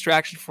big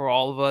distraction for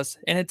all of us.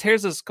 And it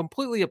tears us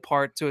completely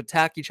apart to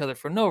attack each other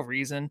for no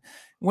reason.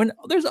 When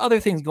there's other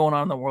things going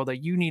on in the world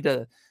that you need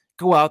to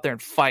go out there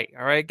and fight.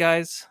 All right,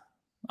 guys.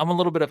 I'm a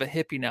little bit of a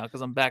hippie now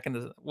because I'm back in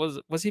the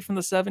was he from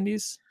the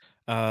 70s?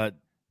 Elvis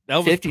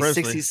 50s,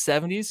 Presley. 60s,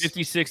 70s?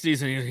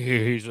 50s,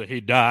 60s, and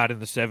he died in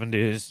the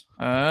 70s.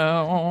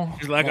 Oh,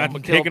 He's like, I'm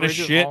taking a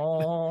shit.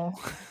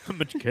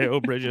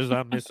 Mikal Bridges,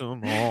 I miss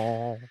them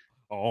all.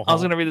 Oh. I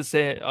was gonna read the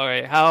say. All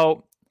right,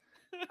 how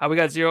we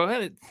got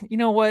 0? You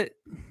know what?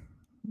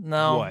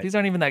 No, these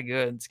aren't even that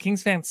good.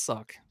 Kings fans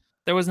suck.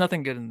 There was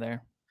nothing good in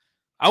there.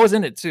 I was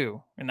in it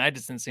too, and I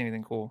just didn't see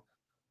anything cool.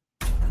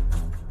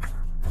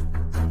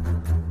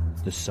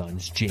 The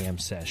Suns Jam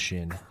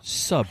Session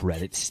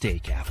subreddit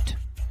stakeout.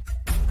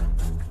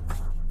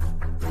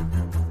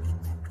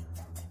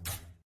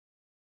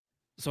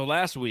 So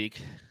last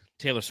week,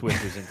 Taylor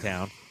Swift was in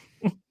town.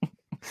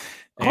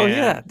 Oh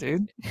yeah,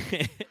 dude.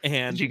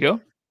 And did you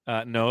go?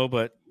 No,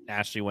 but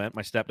Ashley went.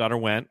 My stepdaughter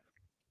went.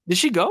 Did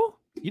she go?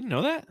 You didn't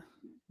know that?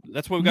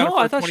 That's what we got. No,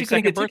 her I for thought her she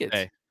couldn't 22nd get birthday.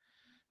 tickets.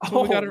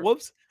 Oh,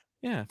 Whoops.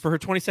 Yeah, for her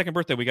 22nd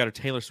birthday, we got her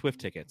Taylor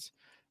Swift tickets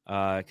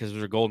because it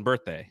was her golden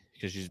birthday.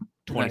 Because she's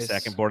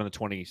 22nd, born in the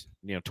 20s,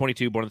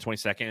 22, born in the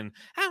 22nd. And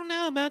I don't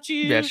know about you.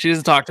 Yeah, she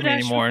doesn't talk to me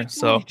anymore.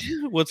 So,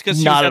 well, it's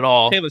because not at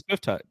all Taylor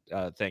Swift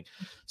thing.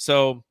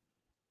 So,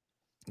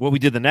 what we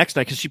did the next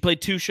night, because she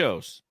played 2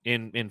 shows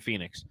in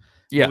Phoenix.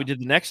 Yeah, what we did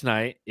the next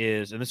night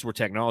is, and this is where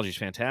technology is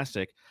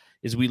fantastic,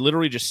 is we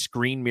literally just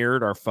screen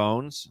mirrored our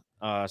phones.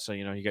 So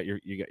you got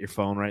your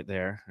phone right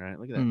there. All right,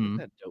 look at that,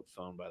 look at that dope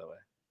phone, by the way.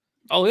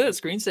 Oh, look at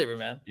that screensaver,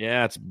 man.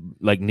 Yeah, it's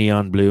like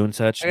neon blue and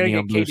such. I gotta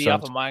neon get blue KD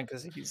off of mine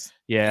because he's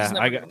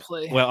I got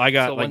play. Well, I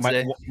got like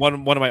one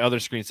of my other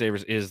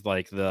screensavers is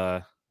like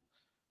the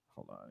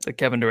the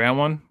Kevin Durant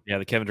one. Yeah,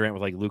 the Kevin Durant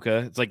with like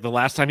Luka. It's like the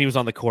last time he was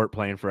on the court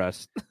playing for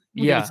us.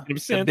 Yeah,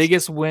 the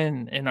biggest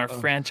win in our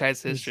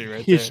franchise history,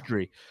 right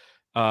history.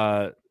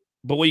 But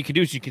what you can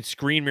do is you can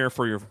screen mirror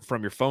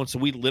from your phone. So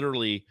we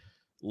literally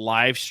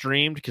live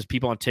streamed because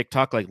people on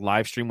TikTok like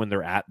live stream when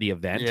they're at the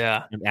event.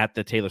 Yeah, and at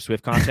the Taylor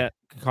Swift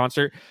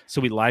concert.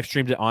 So we live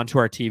streamed it onto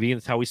our TV, and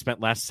that's how we spent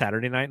last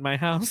Saturday night in my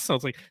house. So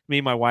it's like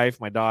me, my wife,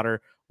 my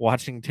daughter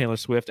watching Taylor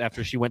Swift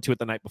after she went to it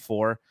the night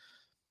before.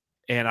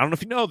 And I don't know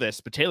if you know this,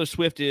 but Taylor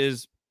Swift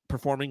is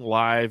performing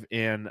live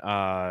in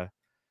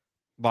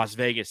Las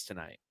Vegas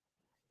tonight.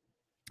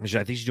 I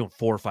think she's doing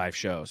 4 or 5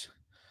 shows.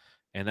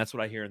 And that's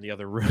what I hear in the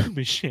other room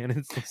is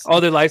Shannon's. Oh,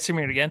 they're live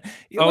streaming it again.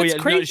 What's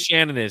crazy? No,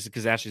 Shannon is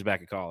because Ashley's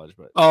back at college.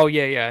 But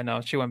yeah, I know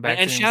she went back.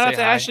 And shout out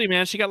to Ashley,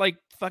 man. She got like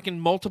fucking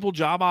multiple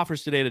job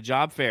offers today to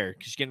job fair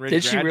because she's getting ready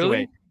to graduate. Did she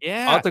really?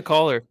 Yeah, I'll have to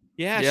call her.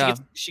 Yeah.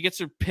 She gets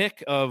her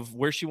pick of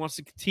where she wants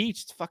to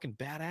teach. It's fucking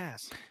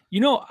badass. You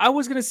know, I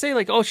was gonna say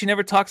like, oh, she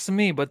never talks to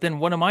me, but then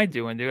what am I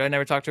doing, dude? I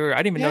never talked to her.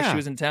 I didn't even know she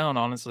was in town,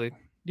 honestly.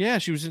 Yeah,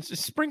 she was in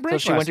spring break. So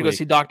she went to go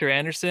see Dr.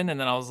 Anderson, and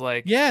then I was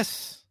like,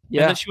 yes,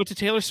 yeah. And then she went to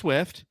Taylor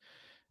Swift.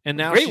 And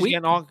now she's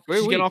getting all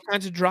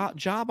kinds of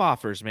job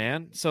offers,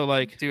 man. So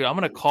like, dude, I'm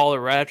gonna call her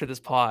right after this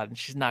pod, and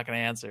she's not gonna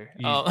answer.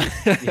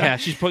 Yeah,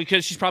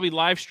 because she's probably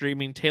live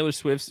streaming Taylor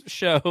Swift's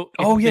show.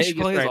 Oh yeah, she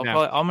probably is.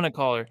 I'm gonna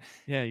call her.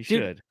 Yeah, you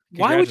should.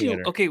 Why would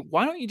you? Okay,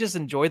 why don't you just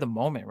enjoy the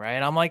moment, right?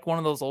 I'm like one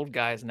of those old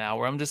guys now,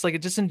 where I'm just like,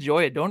 just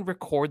enjoy it. Don't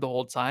record the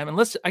whole time,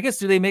 unless I guess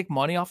do they make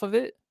money off of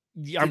it?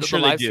 Yeah, I'm sure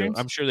they do.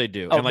 I'm sure they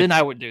do. Oh, then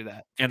I would do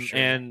that.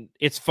 And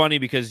it's funny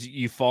because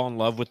you fall in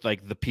love with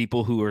like the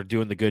people who are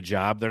doing the good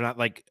job. They're not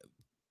like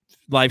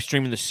live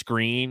streaming the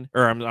screen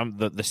or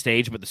the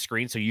stage, but the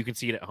screen so you can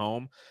see it at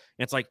home.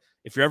 And it's like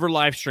if you're ever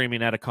live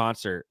streaming at a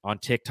concert on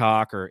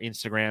TikTok or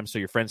Instagram so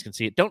your friends can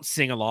see it, don't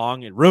sing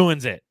along. It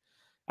ruins it.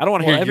 I don't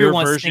want to hear your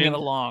version. Singing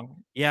along.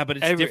 Yeah, but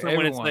it's different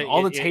when it's like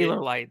all the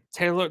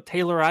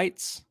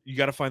Taylorites. You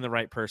got to find the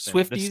right person.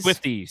 Swifties. The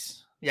Swifties.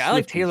 Yeah, I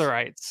like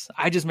Taylorites.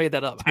 I just made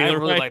that up. I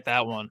really like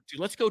that one. Dude,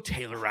 let's go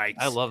Taylorites.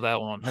 I love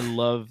that one. I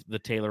love the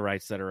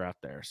Taylorites that are out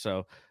there.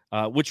 So,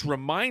 which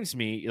reminds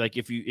me, like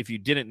if you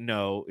didn't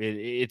know,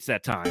 it's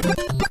that time.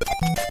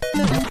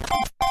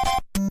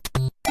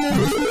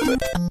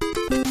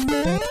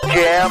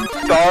 Jam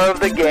star of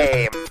the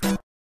game.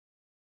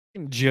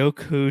 Joe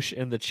Koosh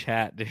in the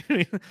chat,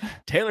 dude.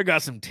 Taylor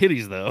got some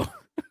titties though.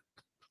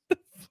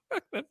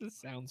 That just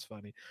sounds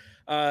funny.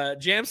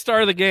 Jam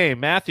star of the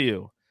game,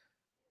 Matthew.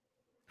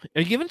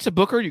 Are you giving it to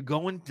Booker? Or are you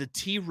going to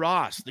T.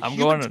 Ross? The I'm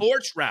Human going to-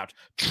 Torch route.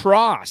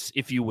 Tross,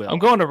 if you will. I'm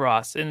going to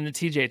Ross and the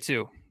TJ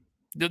too.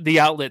 The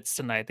outlets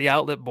tonight. The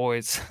outlet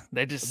boys.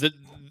 They just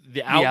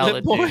The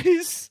Outlet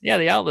Boys? Yeah,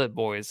 the outlet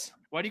boys.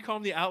 Why do you call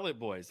them the Outlet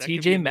Boys? That could be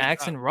a TJ good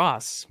Maxx job. and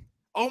Ross.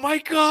 Oh my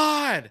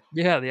God.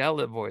 Yeah, the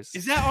outlet boys.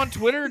 Is that on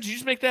Twitter? Or did you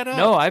just make that up?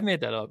 No, I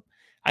made that up.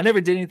 I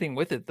never did anything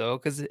with it though,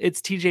 because it's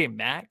TJ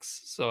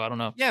Maxx. So I don't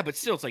know. Yeah, but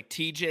still, it's like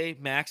TJ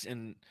Maxx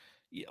and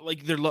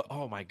like they're.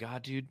 Oh my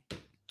God, dude.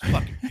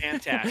 Fucking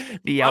fantastic.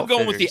 The I'm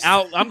going with the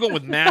Outfitters. I'm going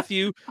with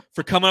Matthew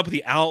for coming up with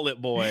the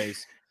Outlet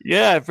Boys.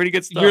 Yeah, pretty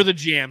good stuff. You're the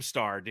jam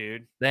star,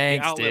 dude.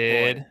 Thanks, Outlet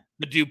dude. Boy.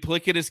 The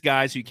duplicitous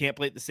guys who you can't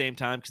play at the same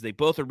time because they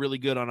both are really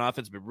good on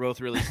offense, but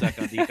both really suck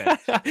on defense.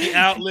 The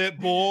Outlet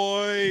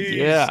Boys.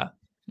 Yeah.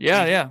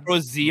 Throw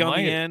a Z on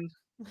Like the it. end.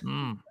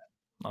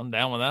 I'm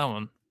down with that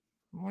one.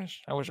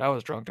 I wish I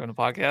was drunk during the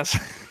podcast.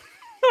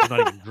 I'm not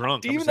even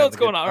drunk. Do I'm you just know what's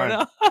having a going good on right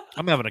time. now?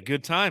 I'm having a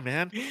good time,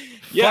 man.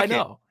 Yeah, I Fuck it.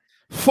 know.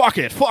 Fuck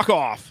it. Fuck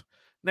off.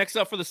 Next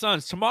up for the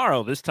Suns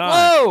tomorrow, this time.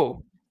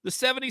 Whoa. The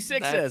 76ers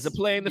That's are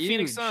playing the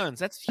Phoenix huge. Suns.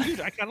 That's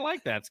huge. I kind of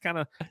like that. It's kind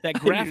of that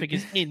graphic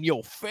is in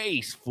your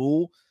face,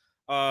 fool.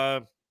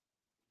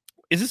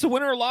 Is this a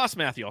winner or loss,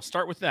 Matthew? I'll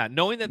start with that.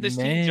 Knowing that this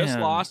team just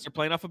Man. lost, they're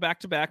playing off a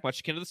back-to-back, much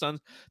akin to the Suns.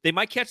 They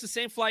might catch the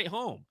same flight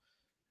home.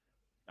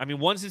 I mean,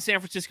 one's in San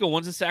Francisco,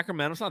 one's in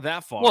Sacramento. It's not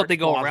that far. Well, they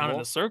It's go around plausible.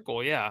 in a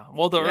circle, yeah.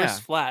 Well, the Earth's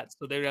Yeah. flat,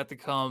 so they'd have to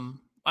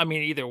come. I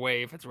mean, either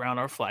way, if it's round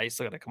or flat, you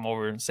still got to come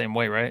over the same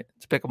way, right?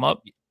 To pick them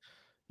up.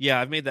 Yeah,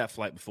 I've made that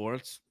flight before.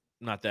 It's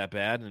not that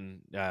bad,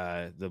 and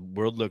the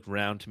world looked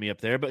round to me up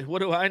there. But what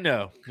do I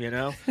know? You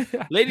know,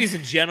 ladies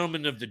and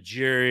gentlemen of the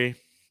jury,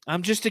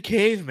 I'm just a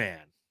caveman.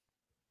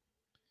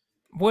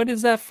 What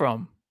is that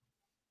from?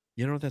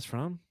 You know what that's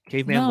from?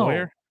 Caveman No.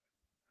 Lawyer.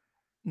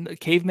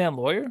 Caveman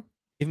Lawyer?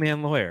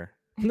 Caveman Lawyer.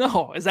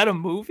 No, is that a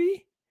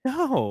movie?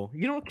 No,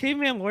 you know what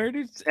Caveman Lawyer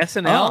dude? It's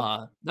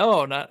SNL.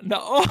 No, not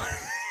no.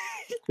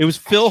 It was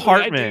Phil Actually, I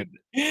Hartman. do.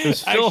 It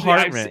was Phil Actually,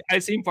 Hartman.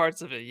 I've seen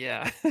parts of it.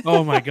 Yeah.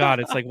 Oh my God,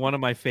 it's like one of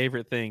my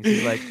favorite things.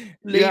 He's like,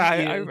 yeah, I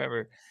 "Lady,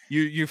 remember.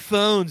 your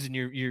phones and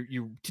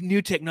your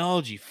new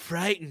technology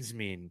frightens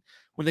me. And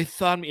when they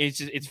thought me,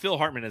 it's Phil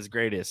Hartman as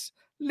greatest.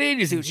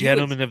 Ladies and Dude,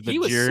 gentlemen of the he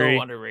was jury,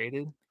 so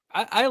underrated.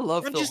 I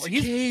love I'm Phil. just a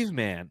He's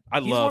caveman. I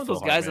one love of those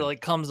Phil guys that Hartman.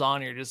 like comes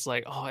on, you're just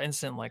like, oh,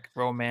 instant like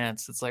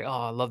romance. It's like, oh,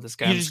 I love this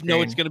guy. You on the just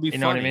know it's screen. gonna be You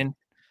know what I funny. mean?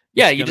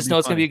 Yeah, you gonna just be know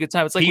it's gonna be funny. a good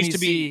time. It's like He when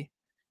used you to be- see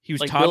He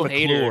was like Todd Bill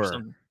Hader or McClure.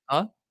 something.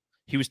 Huh?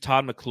 He was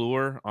Todd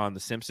McClure on The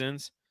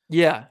Simpsons.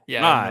 Yeah,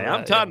 yeah. I Hi, remember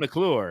I'm that, Todd yeah.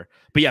 McClure.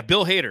 But yeah,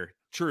 Bill Hader.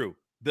 True.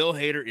 Bill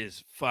Hader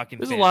is fucking.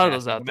 There's a lot of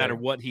those fantastic, out no matter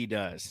there. what he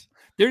does.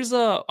 There's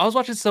I was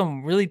watching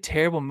some really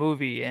terrible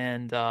movie,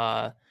 and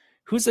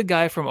who's the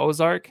guy from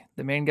Ozark?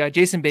 The main guy,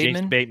 Jason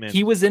Bateman. Bateman.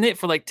 He was in it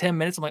for like 10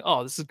 minutes. I'm like,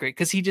 oh, this is great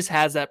because he just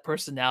has that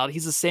personality.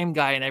 He's the same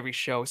guy in every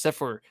show except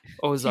for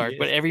Ozark,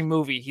 but is. every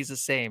movie he's the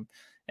same,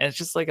 and it's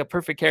just like a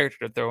perfect character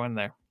to throw in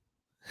there.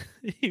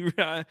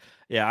 Yeah,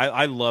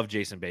 I love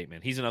Jason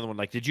Bateman. He's another one.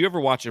 Like, did you ever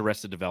watch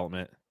Arrested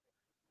Development?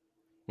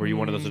 Were you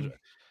one of those?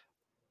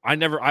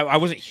 I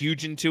wasn't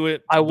huge into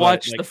it. I but,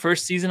 watched like, the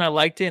first season, I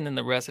liked it, and then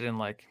the rest I didn't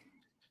like.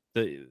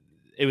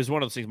 it was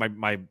one of those things.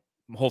 My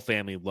whole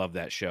family loved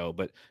that show,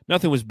 but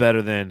nothing was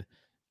better than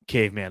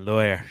Caveman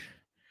Lawyer.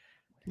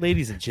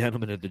 Ladies and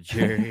gentlemen of the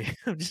jury,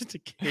 I'm just a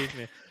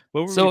caveman.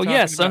 What were we So talking yeah,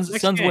 about? Suns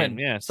Next Suns game. win.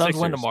 Yeah, Suns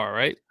win Sixers. tomorrow,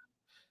 right?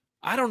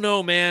 I don't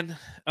know, man.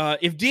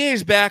 If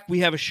DA's back, we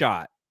have a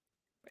shot.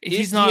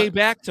 He's Is not. DA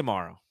back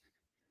tomorrow?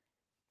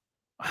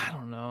 I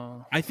don't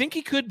know. I think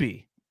he could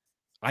be.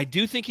 I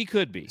do think he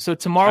could be. So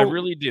tomorrow, I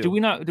really do. Do we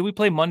not? Do we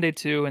play Monday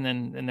too, and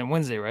then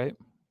Wednesday, right?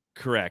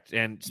 Correct.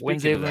 And speaking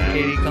Wednesday of when that,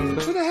 Katie comes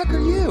back. Who the heck are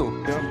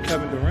you? I'm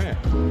Kevin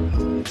Durant.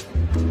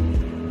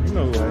 You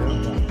know who I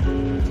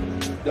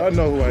am. Y'all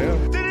know who I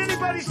am. Did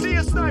anybody see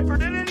a sniper?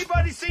 Did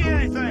anybody see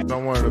anything?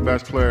 I'm one of the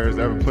best players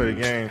to ever play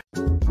the game.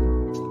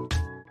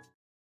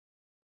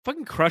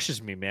 fucking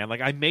crushes me, man.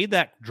 Like I made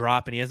that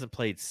drop and he hasn't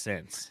played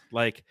since.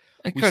 Like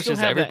It we still crushes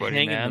have that everybody,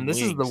 hanging in man. the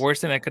This is the wings.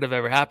 worst thing that could have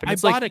ever happened. I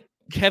It's bought like,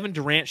 a Kevin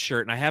Durant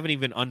shirt and I haven't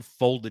even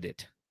unfolded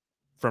it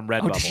from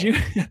Redbubble. oh, did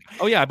you?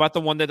 Oh yeah, I bought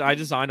the one that I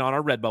designed on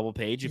our Redbubble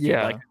page. If you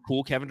Yeah. like a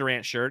cool Kevin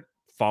Durant shirt,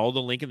 follow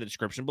the link in the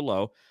description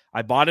below.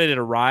 I bought it. It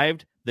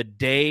arrived the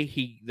day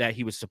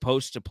he was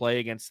supposed to play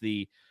against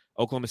the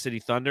Oklahoma City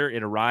Thunder.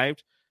 It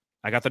arrived.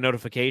 I got the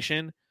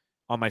notification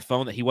on my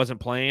phone that he wasn't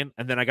playing,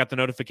 and then I got the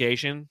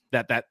notification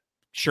that that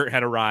shirt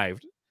had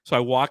arrived. So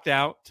I walked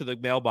out to the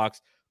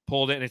mailbox,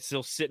 pulled it, and it's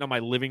still sitting on my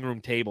living room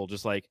table,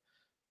 just like,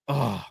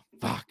 oh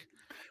fuck.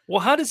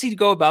 Well, how does he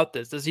go about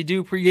this? Does he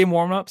do pregame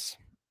warmups?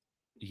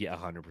 Yeah,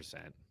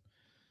 100%.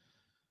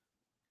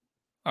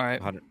 All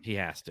right. He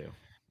has to. That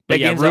But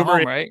yeah, game's at rumor home,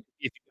 is- right?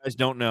 if you guys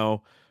don't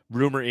know,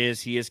 rumor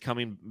is he is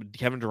coming.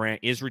 Kevin Durant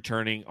is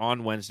returning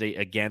on Wednesday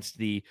against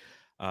the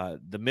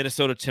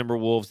Minnesota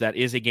Timberwolves. That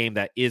is a game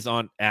that is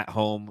on at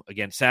home.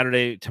 Again,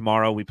 Saturday,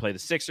 tomorrow, we play the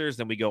Sixers.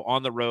 Then we go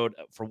on the road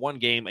for one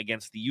game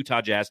against the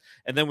Utah Jazz.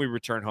 And then we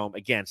return home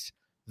against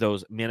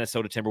those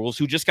Minnesota Timberwolves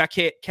who just got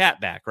Cat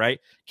back, right?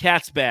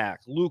 Cat's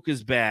back.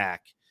 Luka's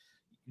back.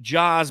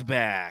 Ja's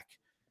back.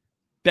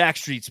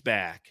 Backstreet's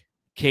back.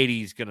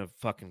 Katie's gonna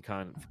fucking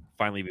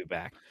finally be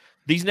back.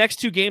 These next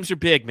 2 games are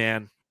big,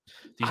 man.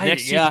 These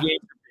next 2 games.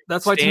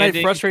 That's why tonight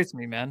frustrates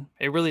me, man.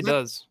 It really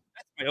does.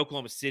 That's why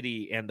Oklahoma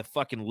City and the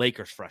fucking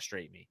Lakers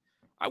frustrate me.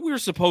 We were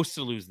supposed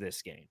to lose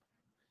this game.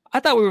 I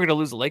thought we were going to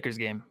lose the Lakers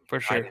game for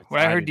sure. When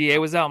I heard DA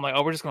was out, I'm like,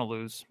 oh, we're just going to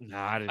lose.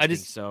 Nah, I didn't think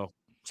so.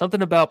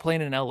 Something about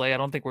playing in LA. I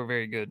don't think we're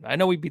very good. I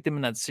know we beat them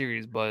in that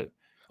series, but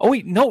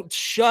wait, no,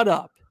 shut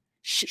up.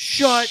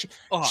 Shut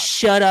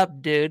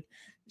up, dude.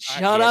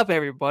 Shut up,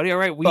 everybody. All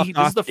right,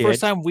 this is the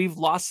first time we've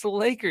lost the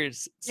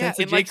Lakers since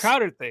the Jay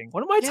Crowder thing.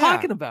 What am I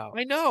talking about?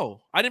 I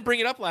know. I didn't bring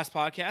it up last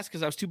podcast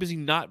because I was too busy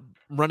not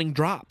running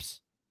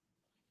drops.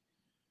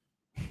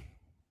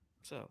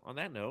 So, on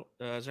that note,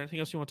 is there anything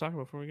else you want to talk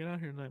about before we get out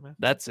here tonight, man?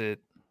 That's it.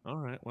 All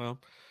right. Well,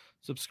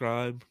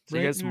 subscribe. See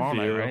you guys tomorrow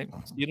night, right?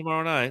 See you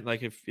tomorrow night.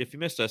 Like, if you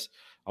missed us,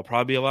 I'll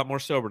probably be a lot more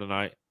sober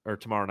tonight or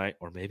tomorrow night,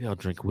 or maybe I'll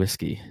drink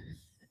whiskey.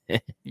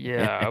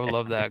 Yeah, I would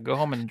love that. Go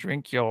home and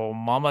drink your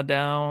mama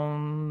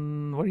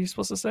down. What are you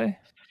supposed to say?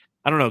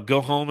 I don't know. Go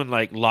home and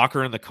like lock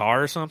her in the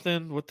car or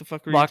something. What the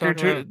fuck are you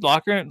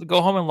talking about?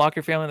 Go home and lock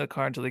your family in the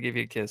car until they give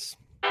you a kiss.